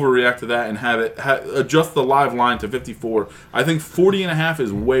will overreact to that and have it adjust the live line to 54. I think 40.5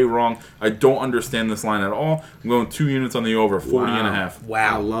 is way wrong. I don't understand this line at all. I'm going 2 units on the over, 40.5.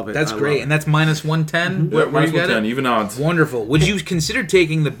 Wow. I love it. That's I great. love it. And that's minus 110? Yeah, Where you got 110, it? even odds. Wonderful. Would you consider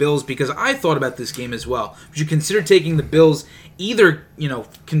taking the Bills, because I thought about this game as well, would you consider taking the Bills either,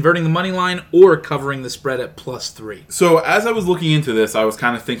 converting the money line or covering the spread at +3? So as I was looking into this, I was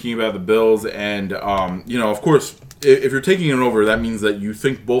kind of thinking about the Bills, and of course, if you're taking it over, that means that you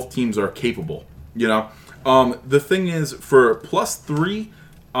think both teams are capable. The thing is, for +3,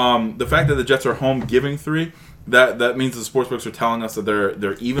 the fact that the Jets are home giving 3, that means the sportsbooks are telling us that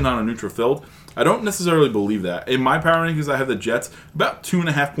they're even on a neutral field. I don't necessarily believe that. In my power rankings, I have the Jets about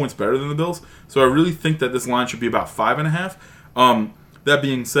 2.5 points better than the Bills, so I really think that this line should be about 5.5. That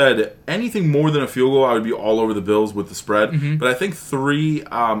being said, anything more than a field goal, I would be all over the Bills with the spread. Mm-hmm. But I think 3,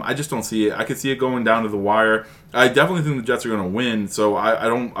 I just don't see it. I could see it going down to the wire. I definitely think the Jets are going to win, so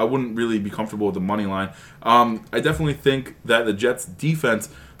I wouldn't really be comfortable with the money line. I definitely think that the Jets' defense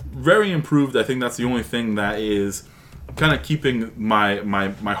very improved. I think that's the only thing that is kind of keeping my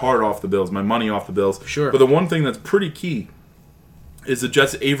heart off the Bills, my money off the Bills. Sure. But the one thing that's pretty key is the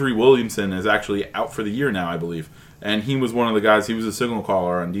Jets' Avery Williamson is actually out for the year now, I believe. And he was one of the guys, he was a signal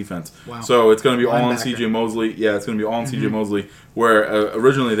caller on defense. Wow. So it's going to be all on Linebacker. CJ Mosley. Yeah, it's going to be all on CJ Mosley, where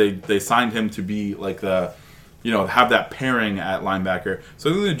originally they signed him to be have that pairing at linebacker.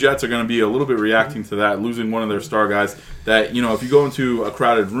 So I think the Jets are going to be a little bit reacting to that, losing one of their star guys that, if you go into a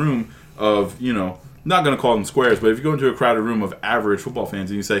crowded room of, not going to call them squares, but if you go into a crowded room of average football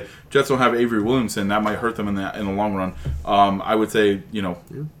fans and you say, Jets don't have Avery Williamson, that might hurt them in the long run. I would say,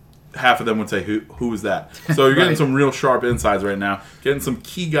 half of them would say, who is that? So you're getting some real sharp insides right now, getting some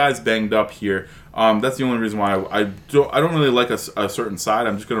key guys banged up here. That's the only reason why I don't really like a certain side.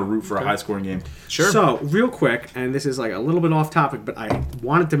 I'm just going to root for a high-scoring game. Sure. So, real quick, and this is a little bit off topic, but I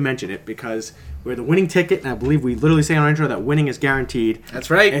wanted to mention it because we're the winning ticket, and I believe we literally say on our intro that winning is guaranteed. That's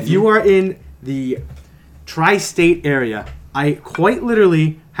right. If you are in the tri-state area, I quite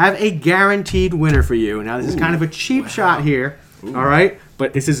literally have a guaranteed winner for you. Now, this is kind of a cheap shot here, all right?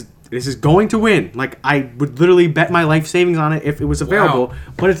 But this is going to win. I would literally bet my life savings on it if it was available,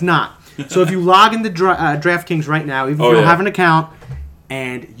 but it's not. So if you log into DraftKings right now, even if you don't have an account,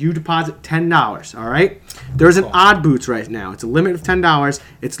 and you deposit $10, all right? There's an odd boost right now. It's a limit of $10.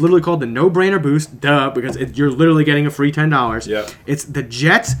 It's literally called the no-brainer boost, because you're literally getting a free $10. Yep. It's the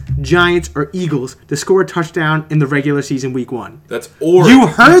Jets, Giants, or Eagles to score a touchdown in the regular season week 1. That's or You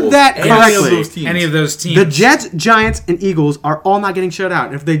heard Eagles. that Any correctly. of those teams. Any of those teams. The Jets, Giants, and Eagles are all not getting shut out.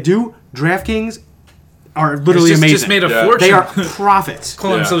 And if they do, DraftKings are literally amazing. Just made a Yeah. fortune. They are profits.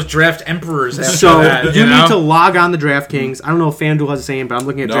 Call themselves draft emperors. After So that, you need to log on to DraftKings. I don't know if FanDuel has the same, but I'm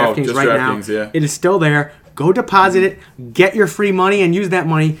looking at No, DraftKings just right DraftKings, now. yeah. It is still there. Go deposit it, get your free money, and use that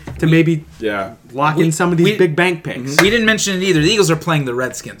money to maybe Yeah. lock in some of these big bank picks. We didn't mention it either. The Eagles are playing the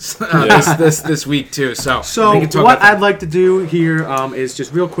Redskins this week too. So So we can talk what about that. I'd like to do here is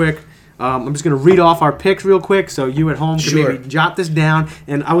just real quick. I'm just going to read off our picks real quick so you at home can Sure. maybe jot this down.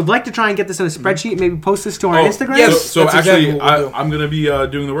 And I would like to try and get this in a spreadsheet, maybe post this to our Instagram. yes. So That's actually, exactly what we'll do. I'm going to be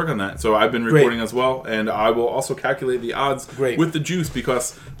doing the work on that. So I've been recording as well, and I will also calculate the odds Great. with the juice,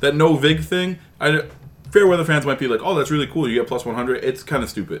 because that no vig thing, fair weather fans might be like, oh, that's really cool. You get plus 100. It's kind of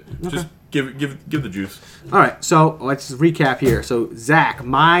stupid. Just give the juice. All right, so let's recap here. So, Zach,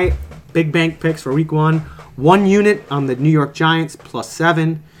 my big bank picks for week 1. 1 unit on the New York Giants,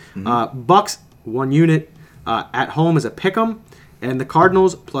 +7. Bucks, 1 unit at home as a pick'em. And the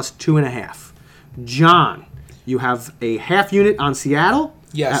Cardinals, +2.5. John, you have a half unit on Seattle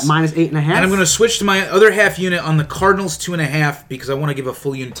Yes. at -8.5. And I'm going to switch to my other half unit on the Cardinals 2.5 because I want to give a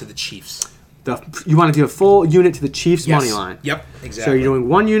full unit to the Chiefs. You want to do a full unit to the Chiefs Yes. money line. Yep, exactly. So you're doing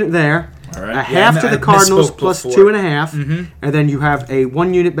 1 unit there, All right. a half Yeah, to I the Cardinals misspoke before. +2.5, and then you have a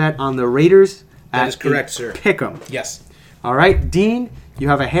 1 unit bet on the Raiders. That at is correct, a sir. Pick'em. Yes. All right, Dean, you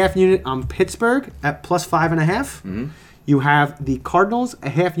have a half unit on Pittsburgh at +5.5. You have the Cardinals, a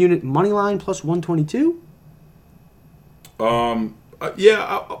half unit money line +122.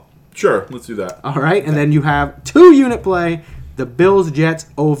 Sure, let's do that. All right, and then you have 2 unit play, the Bills Jets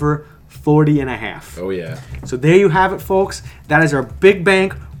over 40.5. Oh yeah. So there you have it, folks. That is our big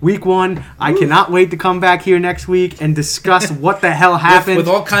bank Week 1. I cannot wait to come back here next week and discuss what the hell happened. With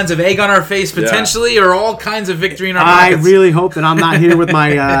all kinds of egg on our face, potentially, or all kinds of victory in our I pockets. really hope that I'm not here with my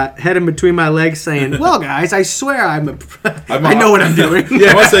head in between my legs saying, well, guys, I swear I know what I'm doing.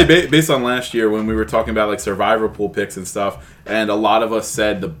 I must say, based on last year when we were talking about like survivor pool picks and stuff, and a lot of us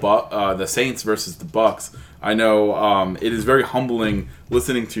said the Saints versus the Bucks. I know it is very humbling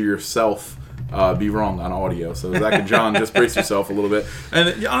listening to yourself be wrong on audio. So Zach and John, just brace yourself a little bit.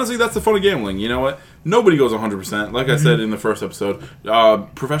 And honestly, that's the fun of gambling. You know what? Nobody goes 100%. Like I said in the first episode,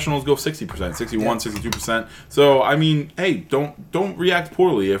 professionals go 60%, 61, 62%. So, I mean, hey, don't react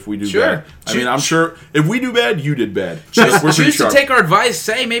poorly if we do bad. I mean, I'm sure if we do bad, you did bad. We're Choose to take our advice.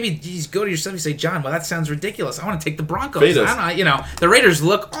 Say, maybe you go to yourself and say, John, well, that sounds ridiculous. I want to take the Broncos. The Raiders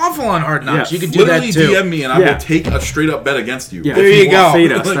look awful on Hard Knocks. You could do that too. Literally DM me and I will take a straight up bet against you. Yeah. There you go.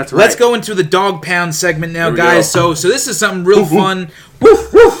 Fade us. That's right. Let's go into the dog pound segment now, guys. So this is something real fun.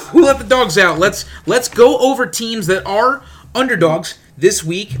 Woof, woof. Who let the dogs out? Let's go over teams that are underdogs this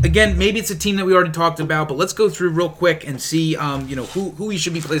week. Again, maybe it's a team that we already talked about, but let's go through real quick and see who we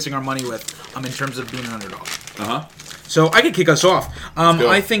should be placing our money with in terms of being an underdog. So I could kick us off.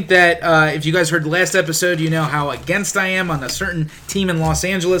 I think that if you guys heard the last episode, you know how against I am on a certain team in Los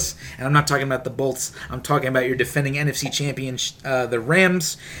Angeles. And I'm not talking about the Bolts. I'm talking about your defending NFC champion, the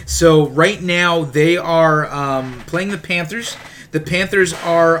Rams. So right now they are playing the Panthers. The Panthers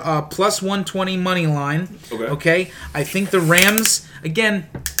are plus 120 money line. Okay. I think the Rams, again,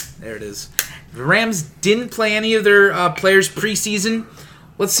 there it is. The Rams didn't play any of their players preseason.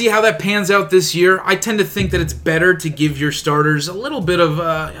 Let's see how that pans out this year. I tend to think that it's better to give your starters a little bit of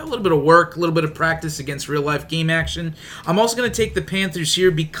work, a little bit of practice against real life game action. I'm also going to take the Panthers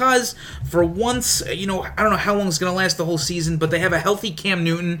here because for once, I don't know how long it's going to last the whole season, but they have a healthy Cam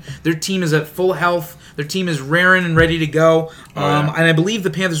Newton. Their team is at full health. Their team is raring and ready to go. And I believe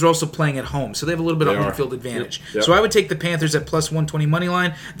the Panthers are also playing at home, so they have a little bit of home field advantage. Yep. So I would take the Panthers at plus 120 money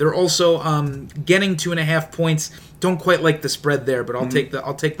line. They're also getting 2.5 points. Don't quite like the spread there, but I'll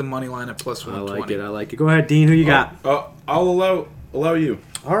take the money line at plus 120. I like it. Go ahead, Dean. Who you got? I'll allow you.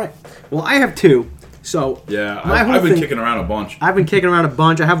 All right. Well, I have two. So I've been kicking around a bunch. I've been kicking around a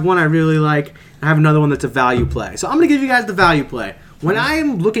bunch. I have one I really like. I have another one that's a value play. So I'm going to give you guys the value play. When I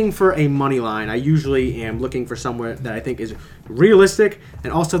am looking for a money line, I usually am looking for somewhere that I think is realistic,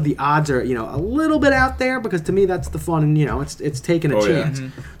 and also the odds are a little bit out there because to me that's the fun, and it's taking a chance. Yeah.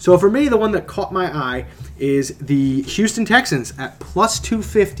 So for me, the one that caught my eye is the Houston Texans at plus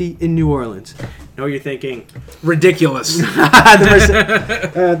 250 in New Orleans. I know you're thinking ridiculous.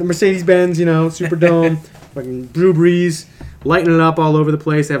 the Mercedes-Benz, Superdome, fucking Drew Brees. Lighting it up all over the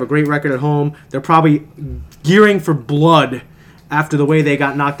place. They have a great record at home. They're probably gearing for blood after the way they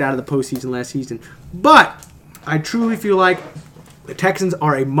got knocked out of the postseason last season. But I truly feel like the Texans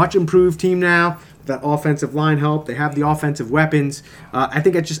are a much improved team now. That offensive line help. They have the offensive weapons. I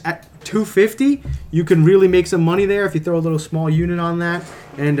think at 250, you can really make some money there if you throw a little small unit on that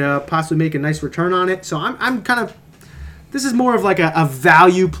and possibly make a nice return on it. So I'm kind of... This is more of like a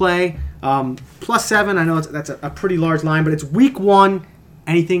value play. Plus 7, I know that's a pretty large line, but it's week 1.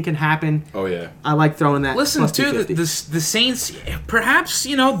 Anything can happen. Oh, yeah. I like throwing that. Listen, too, the Saints, perhaps,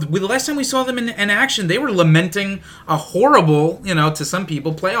 the last time we saw them in action, they were lamenting a horrible, to some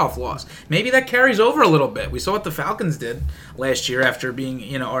people, playoff loss. Maybe that carries over a little bit. We saw what the Falcons did last year after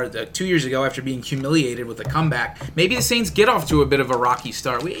being, or 2 years ago after being humiliated with a comeback. Maybe the Saints get off to a bit of a rocky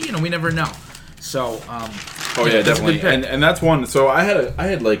start. We never know. So, definitely. And that's one. So I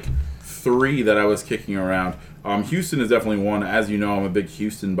had like 3 that I was kicking around. Houston is definitely one. As you know, I'm a big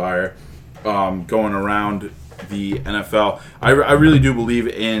Houston buyer going around the NFL. I really do believe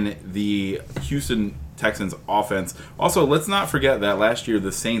in the Houston Texans offense. Also, let's not forget that last year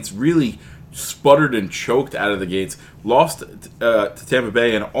the Saints really sputtered and choked out of the gates, lost to Tampa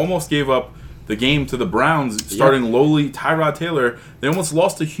Bay, and almost gave up the game to the Browns, starting lowly Tyrod Taylor. They almost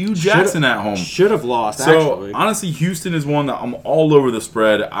lost to Hugh Jackson at home. Should have lost, actually. So, honestly, Houston is one that I'm all over the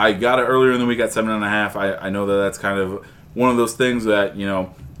spread. I got it earlier in the week at 7.5. I know that's kind of one of those things that,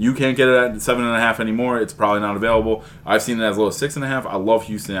 you can't get it at 7.5 anymore. It's probably not available. I've seen it as low as 6.5. I love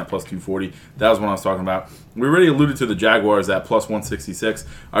Houston at plus 240. That was what I was talking about. We already alluded to the Jaguars at plus 166.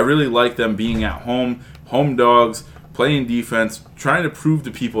 I really like them being at home dogs, playing defense, trying to prove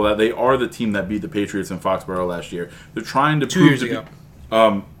to people that they are the team that beat the Patriots in Foxborough last year. They're trying to 2 prove years ago.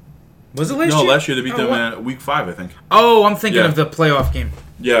 Was it last year? No, last year they beat Oh, them what? in week 5, I think. Oh, I'm thinking Yeah. of the playoff game.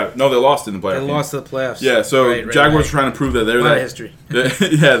 Yeah, no, they lost in the playoffs. They lost to the playoffs. Yeah, so Jaguars are trying to prove that they're A lot that of history.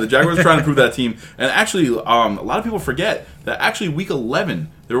 Yeah, the Jaguars are trying to prove that team. And actually, a lot of people forget that actually week 11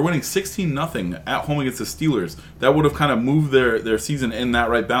 they were winning 16-0 at home against the Steelers. That would have kind of moved their season in that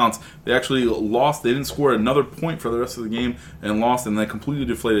right balance. They actually lost. They didn't score another point for the rest of the game and lost, and they completely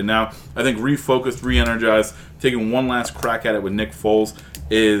deflated. Now, I think refocused, re-energized, taking one last crack at it with Nick Foles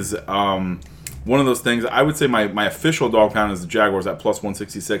is one of those things. I would say my official dog pound is the Jaguars at plus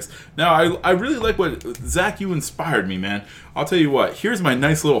 166. Now, I really like what, Zach, you inspired me, man. I'll tell you what, here's my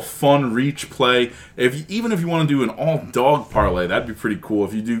nice little fun reach play. Even if you want to do an all-dog parlay, that'd be pretty cool.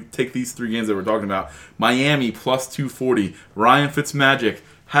 If you do take these 3 games that we're talking about, Miami plus 240. Ryan Fitzmagic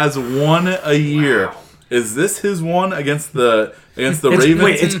has won a year. Wow. Is this his one against the Ravens?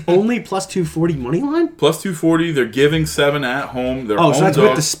 Wait, it's only plus 240 money line? Plus 240. They're giving 7 at home. They're so that's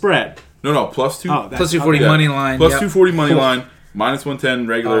with the spread. No, plus 2. Plus 240 money line. Plus 240 money line. Minus 110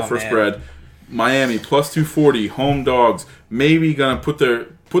 regular for spread. Miami plus 240 home dogs. Maybe gonna put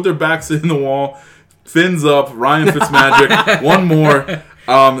their backs in the wall. Fins up. Ryan Fitzmagic. One more.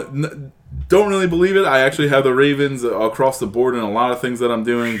 Don't really believe it. I actually have the Ravens across the board in a lot of things that I'm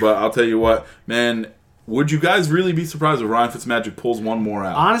doing. But I'll tell you what, man. Would you guys really be surprised if Ryan Fitzmagic pulls one more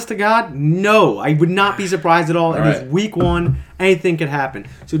out? Honest to God, no. I would not be surprised at all. It is week 1. Anything could happen.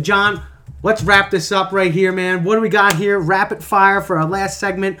 So, John, let's wrap this up right here, man. What do we got here? Rapid fire for our last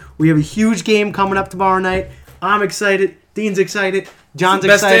segment. We have a huge game coming up tomorrow night. I'm excited. Dean's excited. John's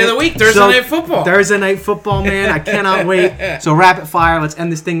best excited. Day of the week, Thursday Night Football. Thursday Night Football, man. I cannot wait. So rapid fire. Let's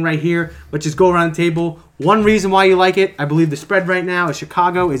end this thing right here. Let's just go around the table. One reason why you like it, I believe the spread right now is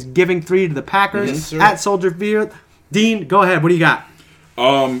Chicago is giving 3 to the Packers at Soldier Field. Dean, go ahead. What do you got?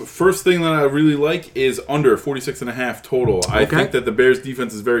 First thing that I really like is under 46.5 total. I think that the Bears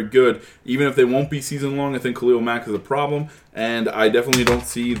defense is very good. Even if they won't be season long, I think Khalil Mack is a problem. And I definitely don't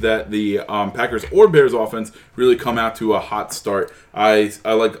see that the Packers or Bears offense really come out to a hot start. I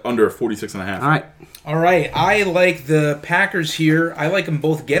like under 46.5. All right. I like the Packers here. I like them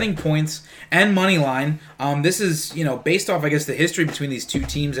both getting points and money line. This is, based off, I guess, the history between these two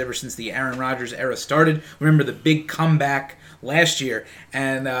teams ever since the Aaron Rodgers era started. Remember the big comeback last year,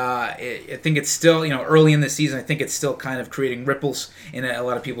 and I think it's still, early in the season, I think it's still kind of creating ripples in a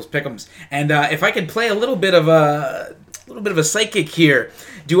lot of people's pick'ems. And if I could play a little bit of a psychic here,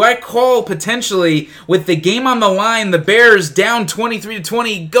 do I call potentially with the game on the line, the Bears down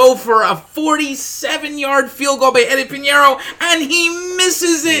 23-20, go for a 47-yard field goal by Eddie Pinheiro, and he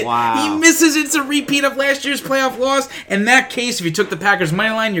misses it. Wow. He misses it. It's a repeat of last year's playoff loss. In that case, if you took the Packers money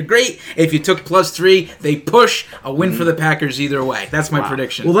line, you're great. If you took +3, they push a win for the Packers either way. That's my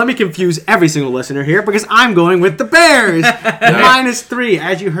prediction. Well, let me confuse every single listener here because I'm going with the Bears. -3.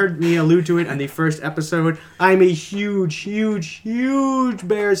 As you heard me allude to it on the first episode, I'm a huge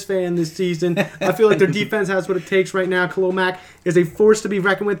Bears fan this season. I feel like their defense has what it takes right now. Khalil Mack is a force to be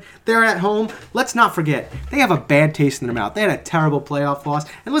reckoned with. They're at home. Let's not forget, they have a bad taste in their mouth. They had a terrible playoff loss.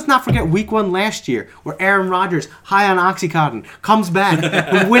 And let's not forget week 1 last year where Aaron Rodgers, high on Oxycontin, comes back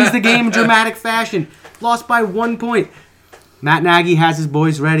and wins the game in dramatic fashion. Lost by 1 point. Matt Nagy has his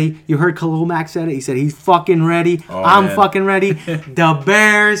boys ready. You heard Khalil Mack said it. He said he's fucking ready. I'm fucking ready. The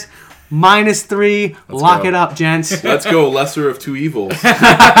Bears -3. Lock it up, gents. Let's go. Lesser of two evils.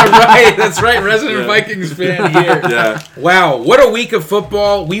 Right, that's right. Resident Vikings fan here. Yeah. Wow, what a week of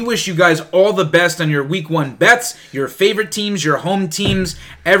football. We wish you guys all the best on your week 1 bets, your favorite teams, your home teams.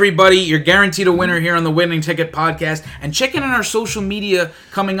 Everybody, you're guaranteed a winner here on the Winning Ticket Podcast. And check in on our social media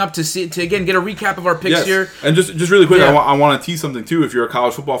coming up to again get a recap of our picks here. And just really quick, I want to tease something too. If you're a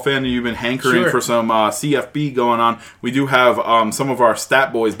college football fan and you've been hankering for some CFB going on, we do have some of our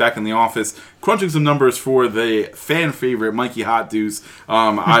stat boys back in the office crunching some numbers for the fan favorite Mikey Hot Deuce.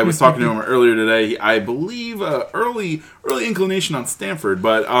 I was talking to him earlier today. I believe early inclination on Stanford,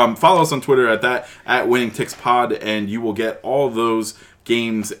 but follow us on Twitter at Winning Ticks Pod, and you will get all those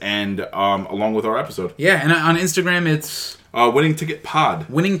games and along with our episode. Yeah, and on Instagram it's Winning Ticket Pod.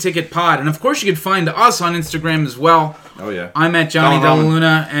 Winning Ticket Pod. And of course you can find us on Instagram as well. Oh yeah. I'm at Johnny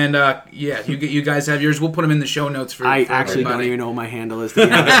Delaluna, and you guys have yours. We'll put them in the show notes for I for actually everybody. don't even know what my handle is, to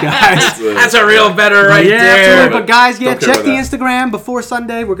be honest, guys. That's a real better right there. Absolutely. But guys, check the that. Instagram before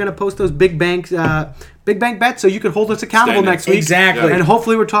Sunday. We're gonna post those big bank bets, so you can hold us accountable next week. Exactly. And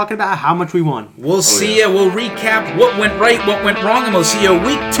hopefully we're talking about how much we won. We'll see you. We'll recap what went right, what went wrong, and we'll see you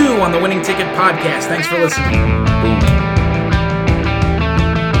week 2 on the Winning Ticket Podcast. Thanks for listening. Boom.